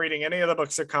you're not reading any of the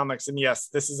books or comics, and yes,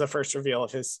 this is the first reveal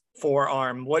of his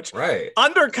forearm, which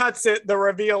undercuts the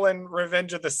reveal in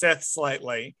Revenge of the Sith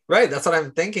slightly. Right, that's what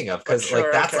I'm thinking of, because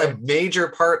that's a major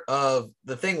part of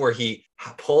the thing where he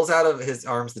pulls out of his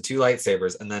arms the 2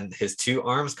 lightsabers, and then his 2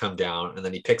 arms come down, and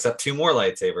then he picks up 2 more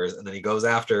lightsabers, and then he goes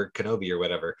after Kenobi or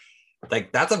whatever.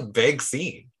 Like, that's a big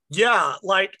scene. Yeah,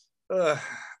 like the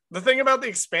thing about the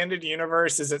expanded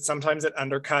universe is that sometimes it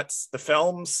undercuts the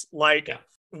films. Like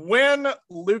when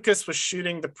Lucas was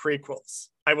shooting the prequels,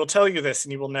 I will tell you this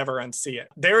and you will never unsee it.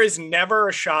 There is never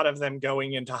a shot of them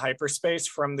going into hyperspace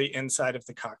from the inside of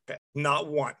the cockpit. Not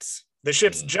once. The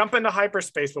ships jump into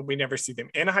hyperspace, but we never see them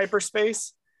in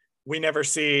hyperspace. We never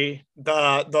see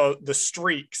the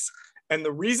streaks. And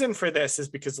the reason for this is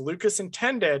because Lucas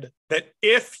intended that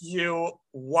if you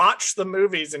watch the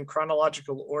movies in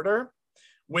chronological order,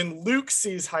 when Luke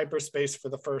sees hyperspace for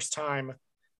the first time,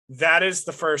 that is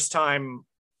the first time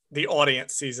the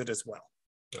audience sees it as well.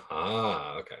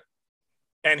 Ah, okay.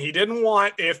 And he didn't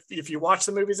want, if you watch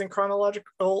the movies in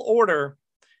chronological order,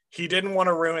 he didn't want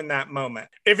to ruin that moment.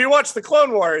 If you watch the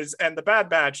Clone Wars and the Bad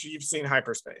Batch, you've seen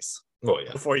hyperspace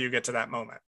before you get to that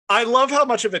moment. I love how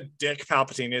much of a dick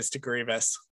Palpatine is to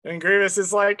Grievous. And Grievous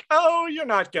is like, "Oh, you're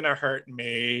not going to hurt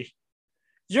me.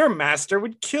 Your master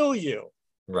would kill you."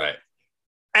 Right.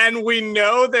 And we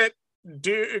know that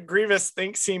Grievous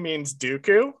thinks he means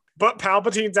Dooku, but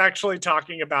Palpatine's actually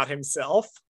talking about himself.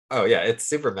 Oh, yeah, it's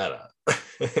super meta.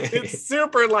 It's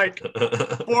super like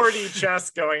 4D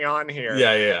chess going on here.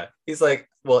 Yeah. He's like,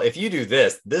 well, if you do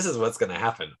this, this is what's going to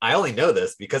happen. I only know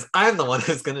this because I'm the one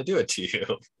who's going to do it to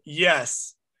you.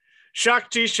 Yes.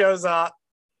 Shakti shows up.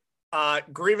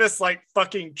 Grievous like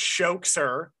fucking chokes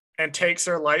her and takes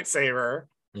her lightsaber.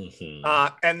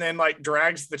 And then like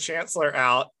drags the Chancellor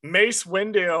out. Mace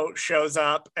Windu shows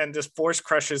up and just force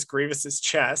crushes Grievous's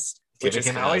chest, which is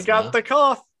how he got the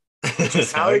cough. Which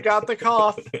is how he got the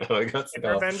cough in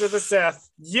Revenge of the Sith.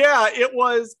 Yeah,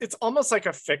 it's almost like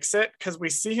a fix-it because we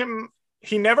see him,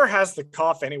 he never has the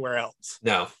cough anywhere else.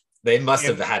 No, they must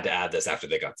have had to add this after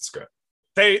they got the script.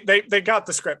 They got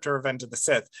the script to Revenge of the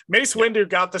Sith. Mace Windu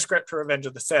got the script to Revenge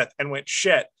of the Sith and went,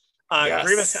 shit,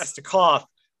 Grievous has to cough.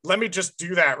 Let me just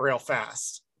do that real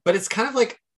fast. But it's kind of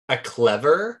like a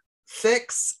clever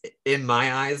fix in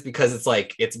my eyes because it's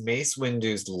like, it's Mace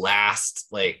Windu's last,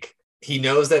 like, he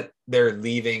knows that they're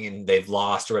leaving and they've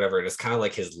lost or whatever. And it's kind of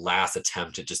like his last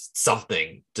attempt at just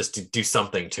to do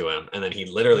something to him. And then he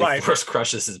literally force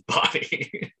crushes his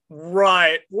body.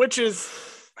 Right. Which is,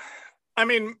 I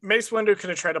mean, Mace Windu could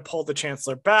have tried to pull the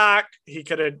Chancellor back. He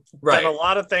could have done a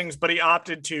lot of things, but he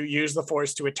opted to use the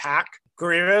Force to attack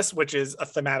Grievous, which is a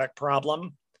thematic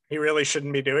problem. He really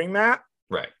shouldn't be doing that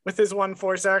with his one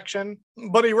Force action.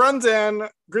 But he runs in,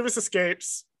 Grievous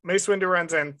escapes, Mace Windu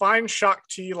runs in, finds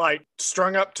Shakti like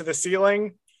strung up to the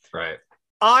ceiling. Right.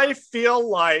 I feel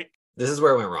like this is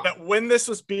where it went wrong. That when this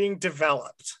was being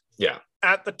developed,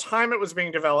 at the time it was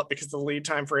being developed, because the lead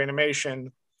time for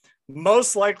animation,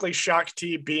 most likely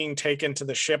Shakti being taken to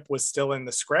the ship was still in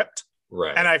the script.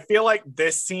 Right. And I feel like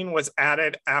this scene was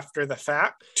added after the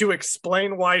fact to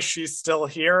explain why she's still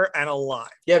here and alive.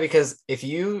 Yeah, because if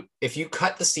you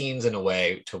cut the scenes in a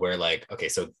way to where like, okay,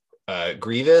 so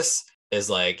Grievous is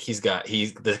like,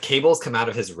 the cables come out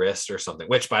of his wrist or something,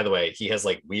 which by the way, he has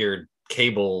like weird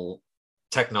cable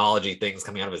technology things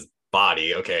coming out of his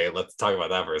body. Okay, let's talk about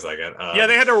that for a second. Yeah,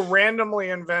 they had to randomly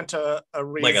invent a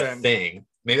reason. Like a thing.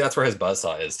 Maybe that's where his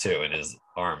buzzsaw is too, in his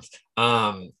arms.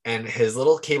 And his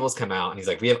little cables come out and he's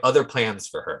like, we have other plans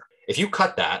for her. If you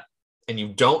cut that and you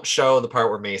don't show the part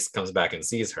where Mace comes back and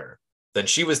sees her, then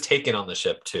she was taken on the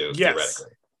ship too,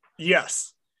 theoretically.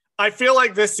 Yes. I feel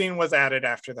like this scene was added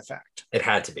after the fact. It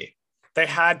had to be. They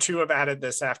had to have added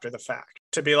this after the fact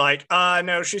to be like,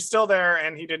 no, she's still there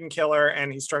and he didn't kill her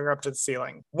and he strung her up to the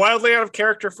ceiling. Wildly out of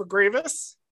character for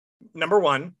Grievous, number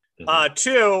one. Mm-hmm.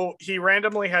 Two, he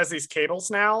randomly has these cables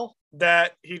now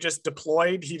that he just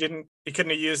deployed. He couldn't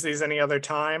have used these any other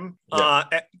time. Yeah.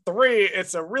 Three,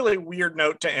 it's a really weird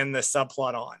note to end this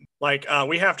subplot on. Like,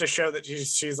 we have to show that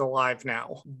she's alive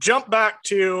now. Jump back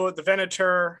to the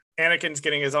Venator Anakin's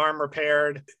getting his arm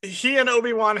repaired. He and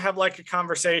Obi-Wan have like a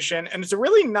conversation, and it's a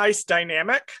really nice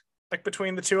dynamic like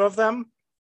between the two of them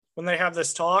when they have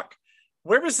this talk.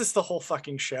 Where was this the whole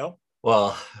fucking show?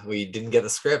 Well, we didn't get the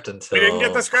script until... We didn't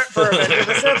get the script for Revenge of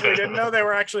the Sith. We didn't know they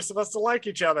were actually supposed to like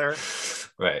each other.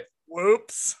 Right.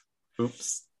 Whoops.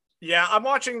 Oops. Yeah, I'm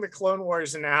watching the Clone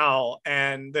Wars now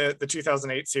and the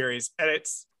 2008 series, and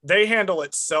they handle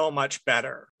it so much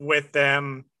better with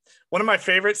them. One of my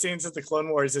favorite scenes of the Clone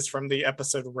Wars is from the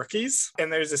episode Rookies,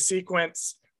 and there's a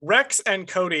sequence. Rex and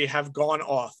Cody have gone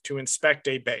off to inspect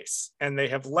a base, and they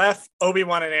have left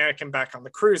Obi-Wan and Anakin back on the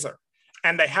cruiser.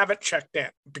 And they haven't checked in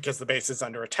because the base is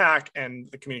under attack and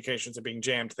the communications are being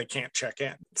jammed. They can't check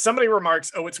in. Somebody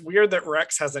remarks, "Oh, it's weird that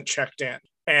Rex hasn't checked in."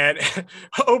 And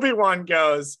Obi-Wan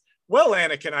goes, "Well,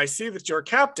 Anakin, I see that your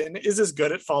captain is as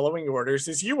good at following orders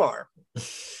as you are."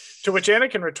 To which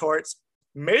Anakin retorts,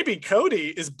 "Maybe Cody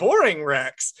is boring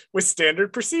Rex with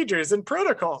standard procedures and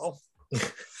protocol."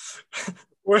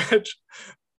 Which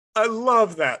I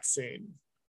love that scene.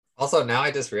 Also, now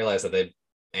I just realized that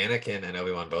Anakin and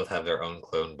Obi-Wan both have their own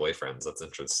clone boyfriends. That's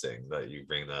interesting that you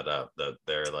bring that up, that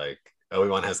they're like,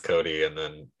 Obi-Wan has Cody and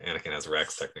then Anakin has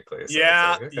Rex technically. So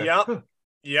yeah, like, okay.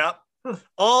 Yep.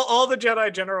 All the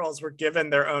Jedi generals were given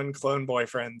their own clone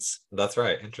boyfriends. That's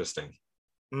right. Interesting.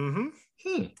 Mm-hmm.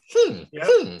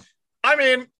 Yep. I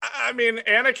mean,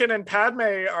 Anakin and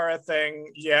Padme are a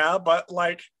thing, yeah, but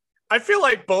like, I feel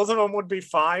like both of them would be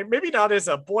fine. Maybe not as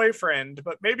a boyfriend,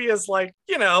 but maybe as like,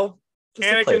 just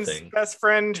Anakin's best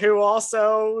friend who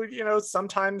also,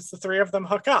 sometimes the three of them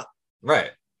hook up.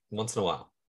 Right. Once in a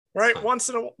while. Right. Once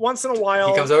in a while.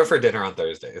 He comes over for dinner on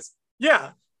Thursdays.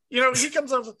 Yeah. He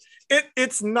comes over.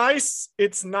 It's nice.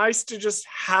 It's nice to just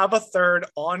have a third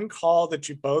on call that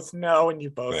you both know and you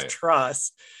both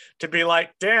trust, to be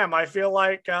like, damn, I feel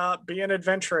like being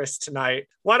adventurous tonight.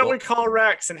 Why don't we call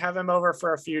Rex and have him over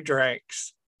for a few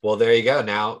drinks? Well, there you go.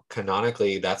 Now,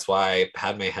 canonically, that's why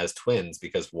Padme has twins,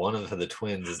 because one of the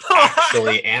twins is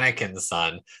actually Anakin's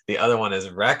son. The other one is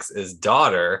Rex's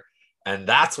daughter. And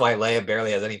that's why Leia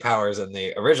barely has any powers in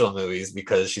the original movies,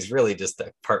 because she's really just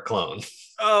a part clone.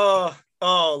 Oh,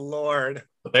 Lord.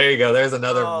 There you go. There's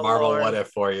another Marvel Lord. What if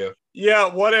for you. Yeah,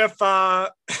 what if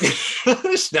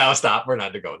No, stop. We're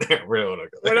not going there. We're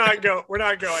not going there.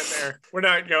 We're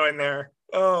not going there.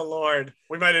 Oh Lord.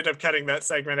 We might end up cutting that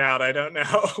segment out. I don't know.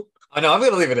 Oh no, I'm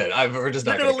gonna leave it in. We're just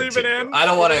not gonna leave it in. I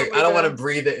don't want to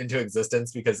breathe it into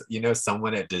existence, because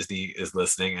someone at Disney is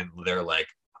listening and they're like,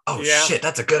 "Oh shit,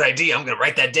 that's a good idea. I'm gonna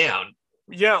write that down."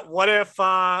 Yeah. What if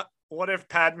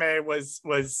Padme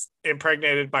was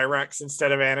impregnated by Rex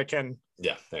instead of Anakin?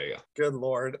 Yeah, there you go. Good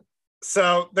Lord.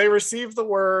 So they receive the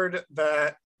word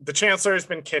that the Chancellor has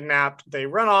been kidnapped. They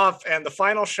run off, and the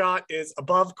final shot is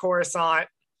above Coruscant.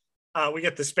 We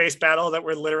get the space battle that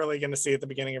we're literally going to see at the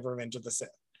beginning of Revenge of the Sith.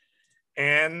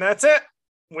 And that's it.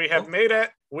 We have made it.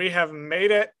 We have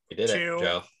made it. We did it,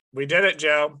 Joe. We did it,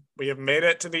 Joe. We have made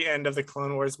it to the end of the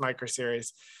Clone Wars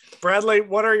microseries. Bradley,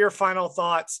 what are your final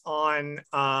thoughts on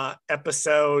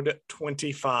episode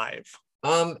 25?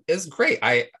 It's great.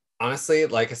 I honestly,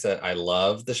 like I said, I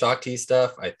love the Shaak Ti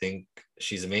stuff. I think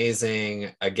she's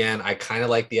amazing. Again, I kind of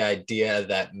like the idea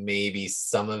that maybe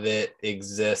some of it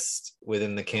exists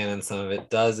within the canon, some of it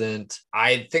doesn't.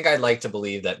 I think I'd like to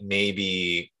believe that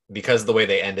maybe because of the way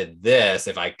they ended this,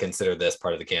 if I consider this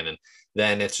part of the canon,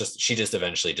 then it's just she just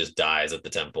eventually just dies at the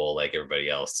temple like everybody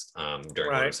else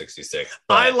during Order 66.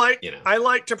 But, I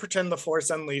like to pretend the Force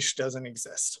Unleashed doesn't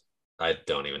exist. I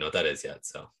don't even know what that is yet,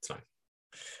 so it's fine.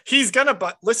 He's gonna,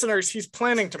 but listeners, he's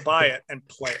planning to buy it and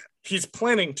play it. He's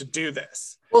planning to do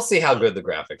this. We'll see how good the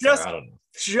graphics are. I don't know.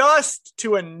 Just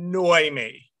to annoy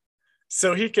me,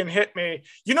 so he can hit me.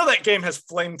 That game has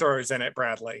flamethrowers in it,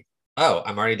 Bradley. Oh,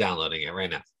 I'm already downloading it right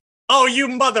now. Oh, you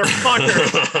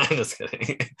motherfucker! I'm just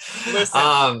kidding.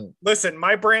 Listen.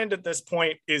 My brand at this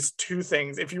point is two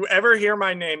things. If you ever hear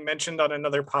my name mentioned on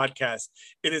another podcast,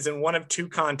 it is in one of two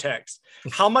contexts: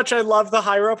 how much I love the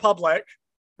High Republic.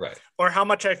 Right. Or how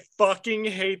much I fucking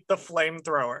hate the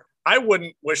flamethrower. I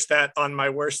wouldn't wish that on my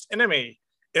worst enemy.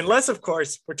 Unless, of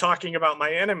course, we're talking about my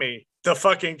enemy, the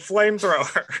fucking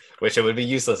flamethrower. Which it would be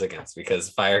useless against, because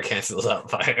fire cancels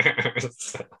out fire.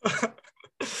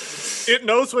 It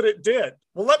knows what it did.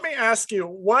 Well, let me ask you,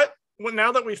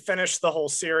 now that we finished the whole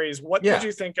series, what did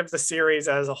you think of the series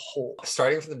as a whole?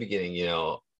 Starting from the beginning,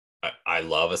 I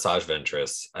love Asajj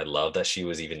Ventress. I love that she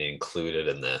was even included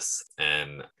in this.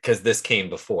 And because this came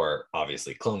before,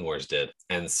 obviously, Clone Wars did.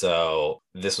 And so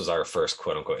this was our first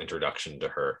quote unquote introduction to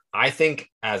her. I think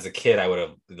as a kid, I would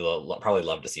have probably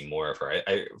loved to see more of her.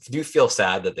 I do feel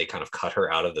sad that they kind of cut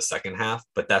her out of the second half,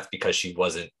 but that's because she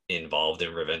wasn't involved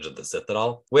in Revenge of the Sith at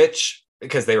all, which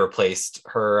because they replaced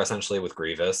her essentially with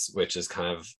Grievous, which is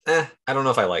kind of, I don't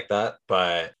know if I like that,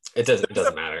 but it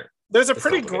doesn't matter. There's a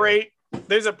pretty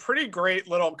great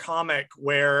little comic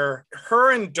where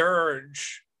her and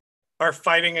Dirge are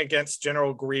fighting against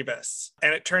General Grievous.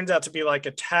 And it turns out to be like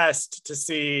a test to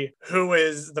see who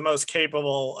is the most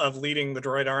capable of leading the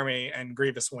droid army, and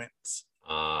Grievous wins.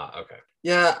 Okay.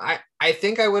 Yeah, I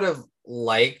think I would have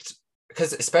liked,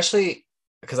 especially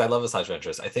because I love Asajj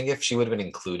Ventress. I think if she would have been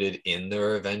included in the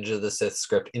Revenge of the Sith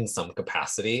script in some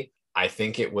capacity, I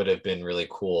think it would have been really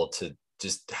cool to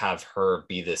just have her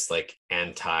be this like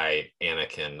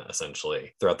anti-Anakin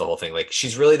essentially throughout the whole thing. Like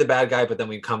she's really the bad guy, but then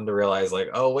we come to realize like,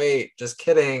 oh wait, just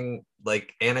kidding.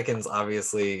 Like Anakin's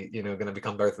obviously, going to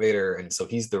become Darth Vader. And so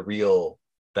he's the real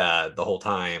bad the whole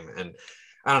time. And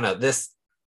I don't know, this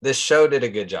show did a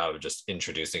good job of just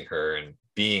introducing her and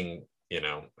being,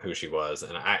 who she was.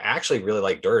 And I actually really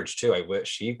like Dirge too. I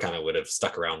wish he kind of would have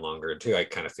stuck around longer too. I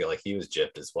kind of feel like he was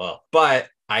gypped as well, but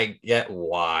I get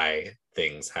why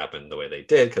things happened the way they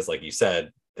did. Because like you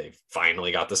said, they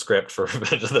finally got the script for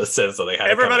Revenge of the Sith. So they had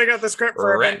everybody got the script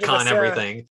for Revenge of the Sith.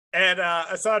 Everything. And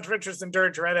Asajj Ventress and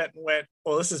Dirge read it and went,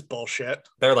 well, this is bullshit.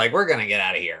 They're like, we're going to get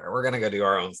out of here. We're going to go do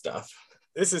our own stuff.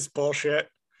 This is bullshit.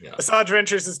 Yeah. Asajj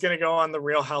Ventress is going to go on the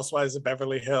Real Housewives of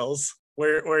Beverly Hills,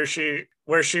 where she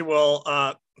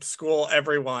will school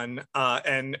everyone.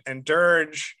 And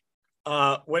Dirge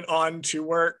went on to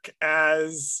work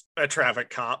as a traffic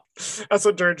cop. That's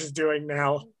what Dirge is doing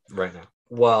now. Right now.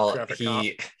 Well,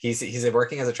 he's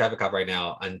working as a traffic cop right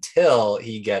now until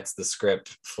he gets the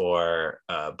script for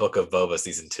Book of Boba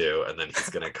season 2, and then he's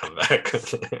gonna come back.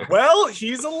 Well,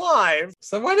 he's alive,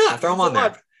 so why not throw him on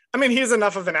there? I mean, he's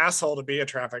enough of an asshole to be a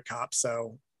traffic cop,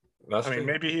 so that's I mean,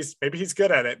 maybe he's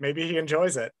good at it. Maybe he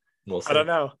enjoys it. We'll see. I don't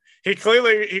know. He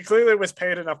clearly was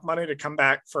paid enough money to come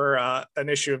back for an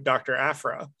issue of Dr.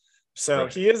 Aphra, so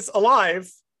right. He is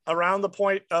alive around the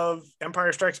point of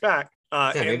Empire Strikes Back.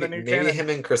 Maybe him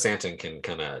and Chrysanthemum can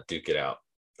kind of duke it out.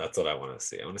 That's what I want to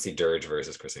see. I want to see Dirge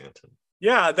versus Chrysanthemum.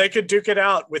 Yeah, they could duke it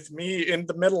out with me in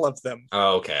the middle of them.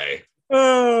 Oh, okay.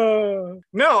 No,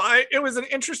 it was an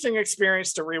interesting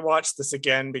experience to rewatch this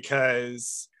again,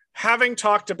 because having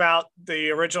talked about the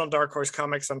original Dark Horse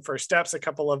comics on First Steps a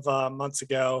couple of months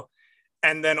ago,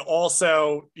 and then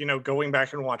also, going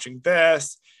back and watching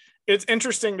this, it's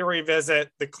interesting to revisit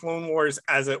the Clone Wars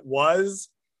as it was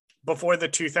before the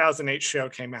 2008 show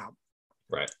came out.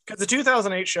 Right. Because the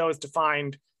 2008 show has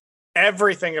defined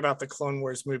everything about the Clone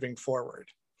Wars moving forward.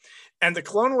 And the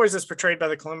Clone Wars as portrayed by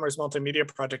the Clone Wars Multimedia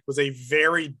Project was a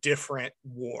very different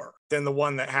war than the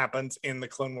one that happens in the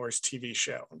Clone Wars TV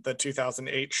show, the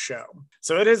 2008 show.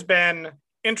 So it has been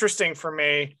interesting for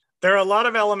me. There are a lot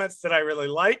of elements that I really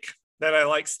like, that I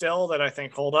like still, that I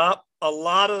think hold up. A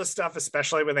lot of the stuff,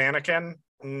 especially with Anakin,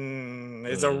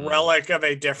 is a relic of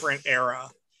a different era.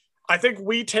 I think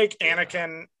we take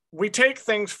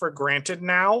things for granted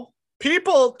now.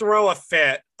 People throw a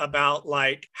fit about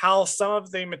like how some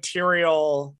of the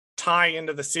material tie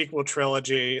into the sequel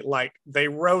trilogy, like they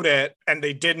wrote it and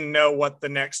they didn't know what the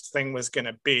next thing was going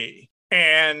to be.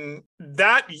 And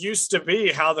that used to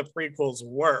be how the prequels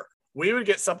were. We would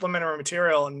get supplementary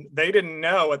material and they didn't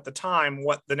know at the time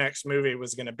what the next movie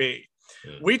was going to be.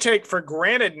 Yeah. We take for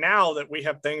granted now that we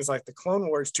have things like the Clone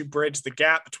Wars to bridge the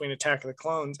gap between Attack of the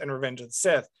Clones and Revenge of the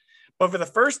Sith. But for the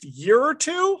first year or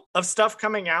two of stuff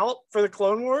coming out for the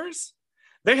Clone Wars,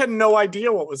 they had no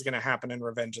idea what was going to happen in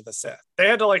Revenge of the Sith. They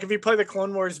had to, like, if you play the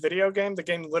Clone Wars video game, the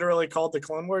game literally called the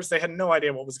Clone Wars, they had no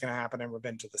idea what was going to happen in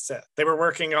Revenge of the Sith. They were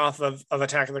working off of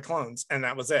Attack of the Clones, and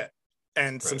that was it.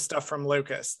 And some stuff from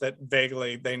Lucas that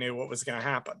vaguely they knew what was going to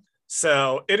happen.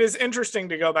 So it is interesting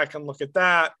to go back and look at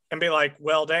that and be like,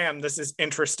 well, damn, this is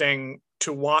interesting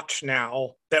to watch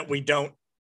now that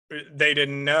they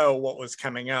didn't know what was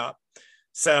coming up.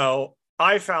 So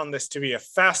I found this to be a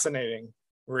fascinating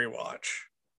rewatch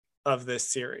of this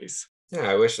series. Yeah,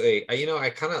 I wish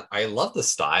I love the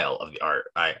style of the art.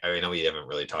 I know we haven't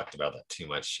really talked about that too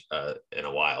much in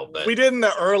a while, but we did in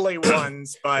the early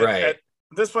ones, but at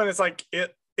this point it's like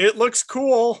it looks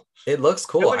cool. It looks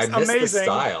cool. I miss amazing. The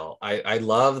style. I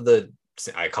love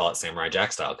I call it Samurai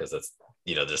Jack style because it's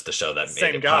just the show that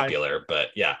made it popular. But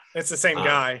yeah, it's the same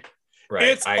guy. Right.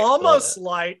 It's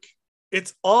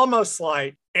almost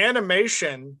like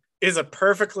animation is a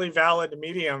perfectly valid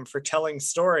medium for telling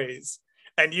stories.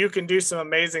 And you can do some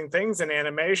amazing things in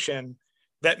animation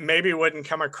that maybe wouldn't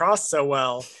come across so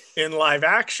well in live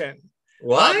action.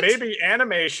 What? Maybe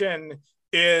animation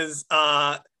is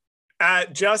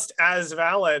just as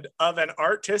valid of an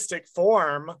artistic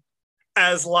form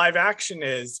as live action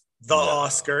is. The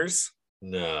Oscars.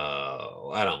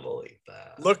 No, I don't believe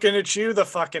that. Looking at you, the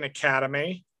fucking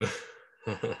Academy.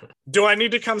 Do I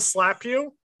need to come slap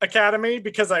you, Academy?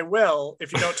 Because I will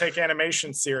if you don't take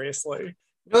animation seriously.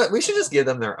 You know what? We should just give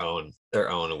them their own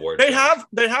award. They have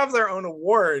their own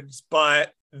awards,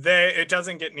 but it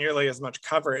doesn't get nearly as much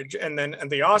coverage. And then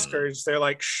the Oscars, they're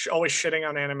like always shitting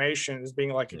on animation as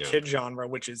being like a kid genre,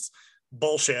 which is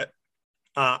bullshit.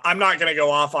 I'm not going to go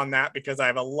off on that because I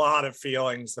have a lot of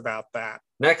feelings about that.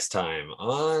 Next time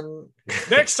on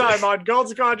Gold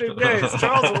Squadron Gaze,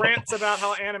 Charles rants about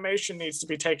how animation needs to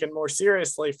be taken more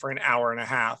seriously for an hour and a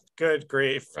half. Good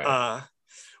grief. Right.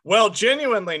 Well,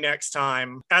 genuinely next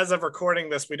time, as of recording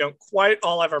this, we don't quite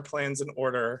all have our plans in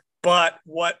order, but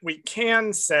what we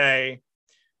can say,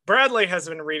 Bradley has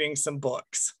been reading some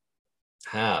books.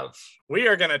 We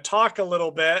are going to talk a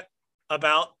little bit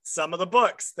about some of the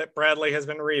books that Bradley has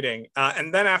been reading.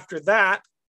 And then after that,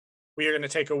 we are going to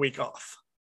take a week off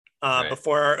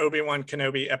before our Obi-Wan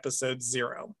Kenobi episode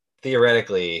 0.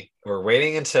 Theoretically, we're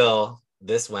waiting until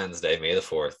this Wednesday, May the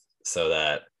 4th, so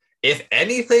that if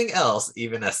anything else,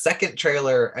 even a second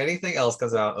trailer, anything else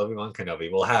comes out, Obi-Wan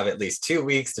Kenobi, we'll have at least 2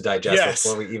 weeks to digest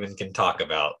before we even can talk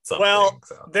about something. Well,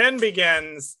 then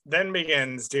begins,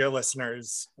 dear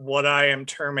listeners, what I am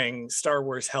terming Star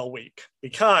Wars Hell Week.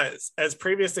 Because, as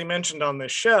previously mentioned on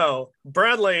this show,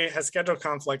 Bradley has schedule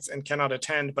conflicts and cannot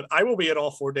attend, but I will be at all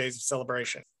 4 days of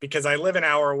Celebration because I live an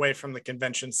hour away from the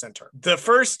convention center. The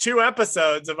first 2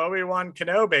 episodes of Obi-Wan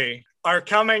Kenobi are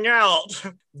coming out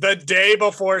the day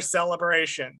before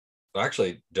Celebration. Well,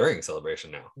 actually, during Celebration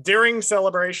now. During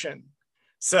Celebration.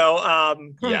 So,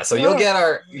 so you'll get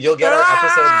our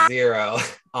episode 0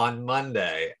 on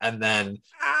Monday, and then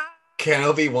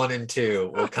Kenobi 1 and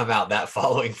 2 will come out that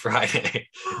following Friday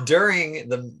during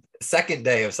the second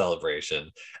day of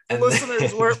Celebration. And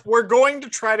listeners, we're going to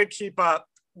try to keep up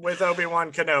with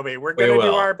Obi-Wan Kenobi. We're going to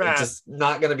do our best. It's just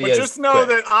not going to be. But just know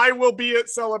that I will be at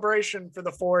Celebration for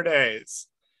the 4 days.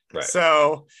 Right.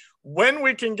 So when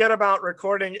we can get about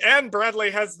recording, and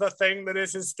Bradley has the thing that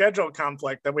is his schedule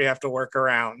conflict that we have to work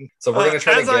around. So we're going to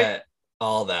try to get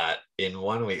all that in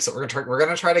 1 week. So we're going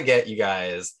to try to get you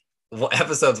guys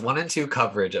episodes 1 and 2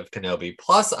 coverage of Kenobi,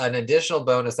 plus an additional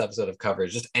bonus episode of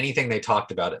coverage, just anything they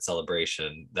talked about at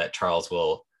Celebration that Charles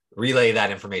will relay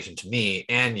that information to me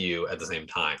and you at the same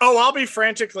time. Oh, I'll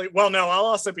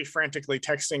also be frantically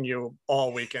texting you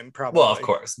all weekend, probably. Well, of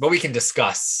course, but we can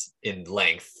discuss in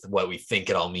length what we think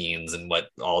it all means and what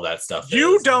all that stuff is.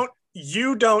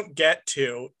 You don't get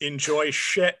to enjoy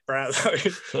shit, brother.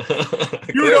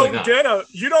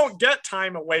 You don't get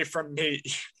time away from me.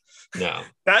 No,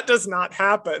 that does not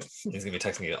happen. He's gonna be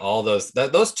texting me all those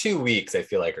 2 weeks. I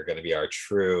feel like are going to be our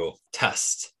true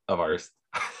test of our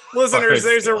listeners.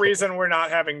 There's a reason we're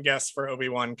not having guests for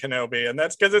Obi-Wan Kenobi, and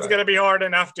that's because it's going to be hard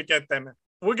enough to get them.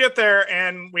 We'll get there,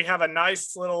 and we have a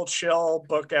nice little chill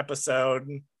book episode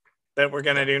that we're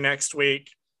going to do next week.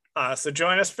 So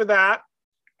join us for that,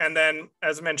 and then,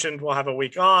 as mentioned, we'll have a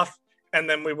week off. And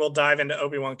then we will dive into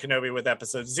Obi-Wan Kenobi with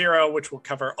episode 0, which will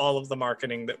cover all of the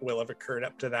marketing that will have occurred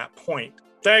up to that point.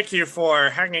 Thank you for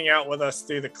hanging out with us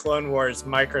through the Clone Wars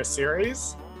micro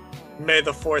series. May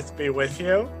the 4th be with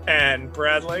you. And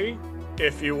Bradley,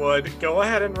 if you would, go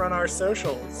ahead and run our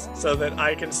socials so that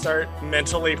I can start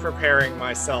mentally preparing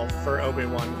myself for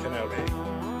Obi-Wan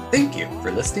Kenobi. Thank you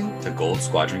for listening to Gold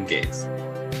Squadron Gaze.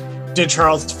 Did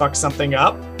Charles fuck something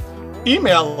up?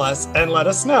 Email us and let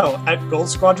us know at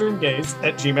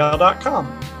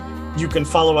goldsquadrongaze@gmail.com. You can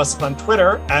follow us on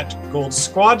Twitter at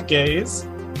goldsquadgaze,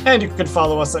 and you can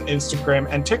follow us on Instagram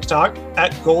and TikTok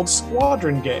at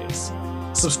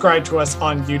goldsquadrongaze. Subscribe to us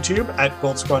on YouTube at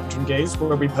Gold Squadron Gaze,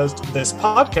 where we post this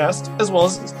podcast as well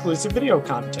as exclusive video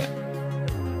content.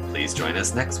 Please join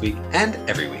us next week and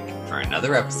every week for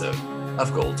another episode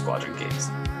of Gold Squadron Gaze.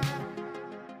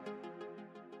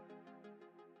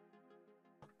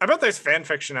 I bet there's fan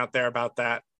fiction out there about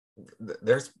that.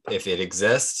 If it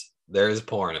exists, there's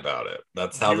porn about it.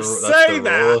 That's how you say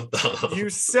that. You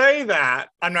say that.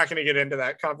 I'm not going to get into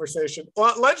that conversation.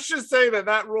 Well, let's just say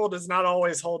that rule does not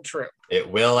always hold true. It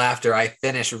will after I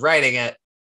finish writing it.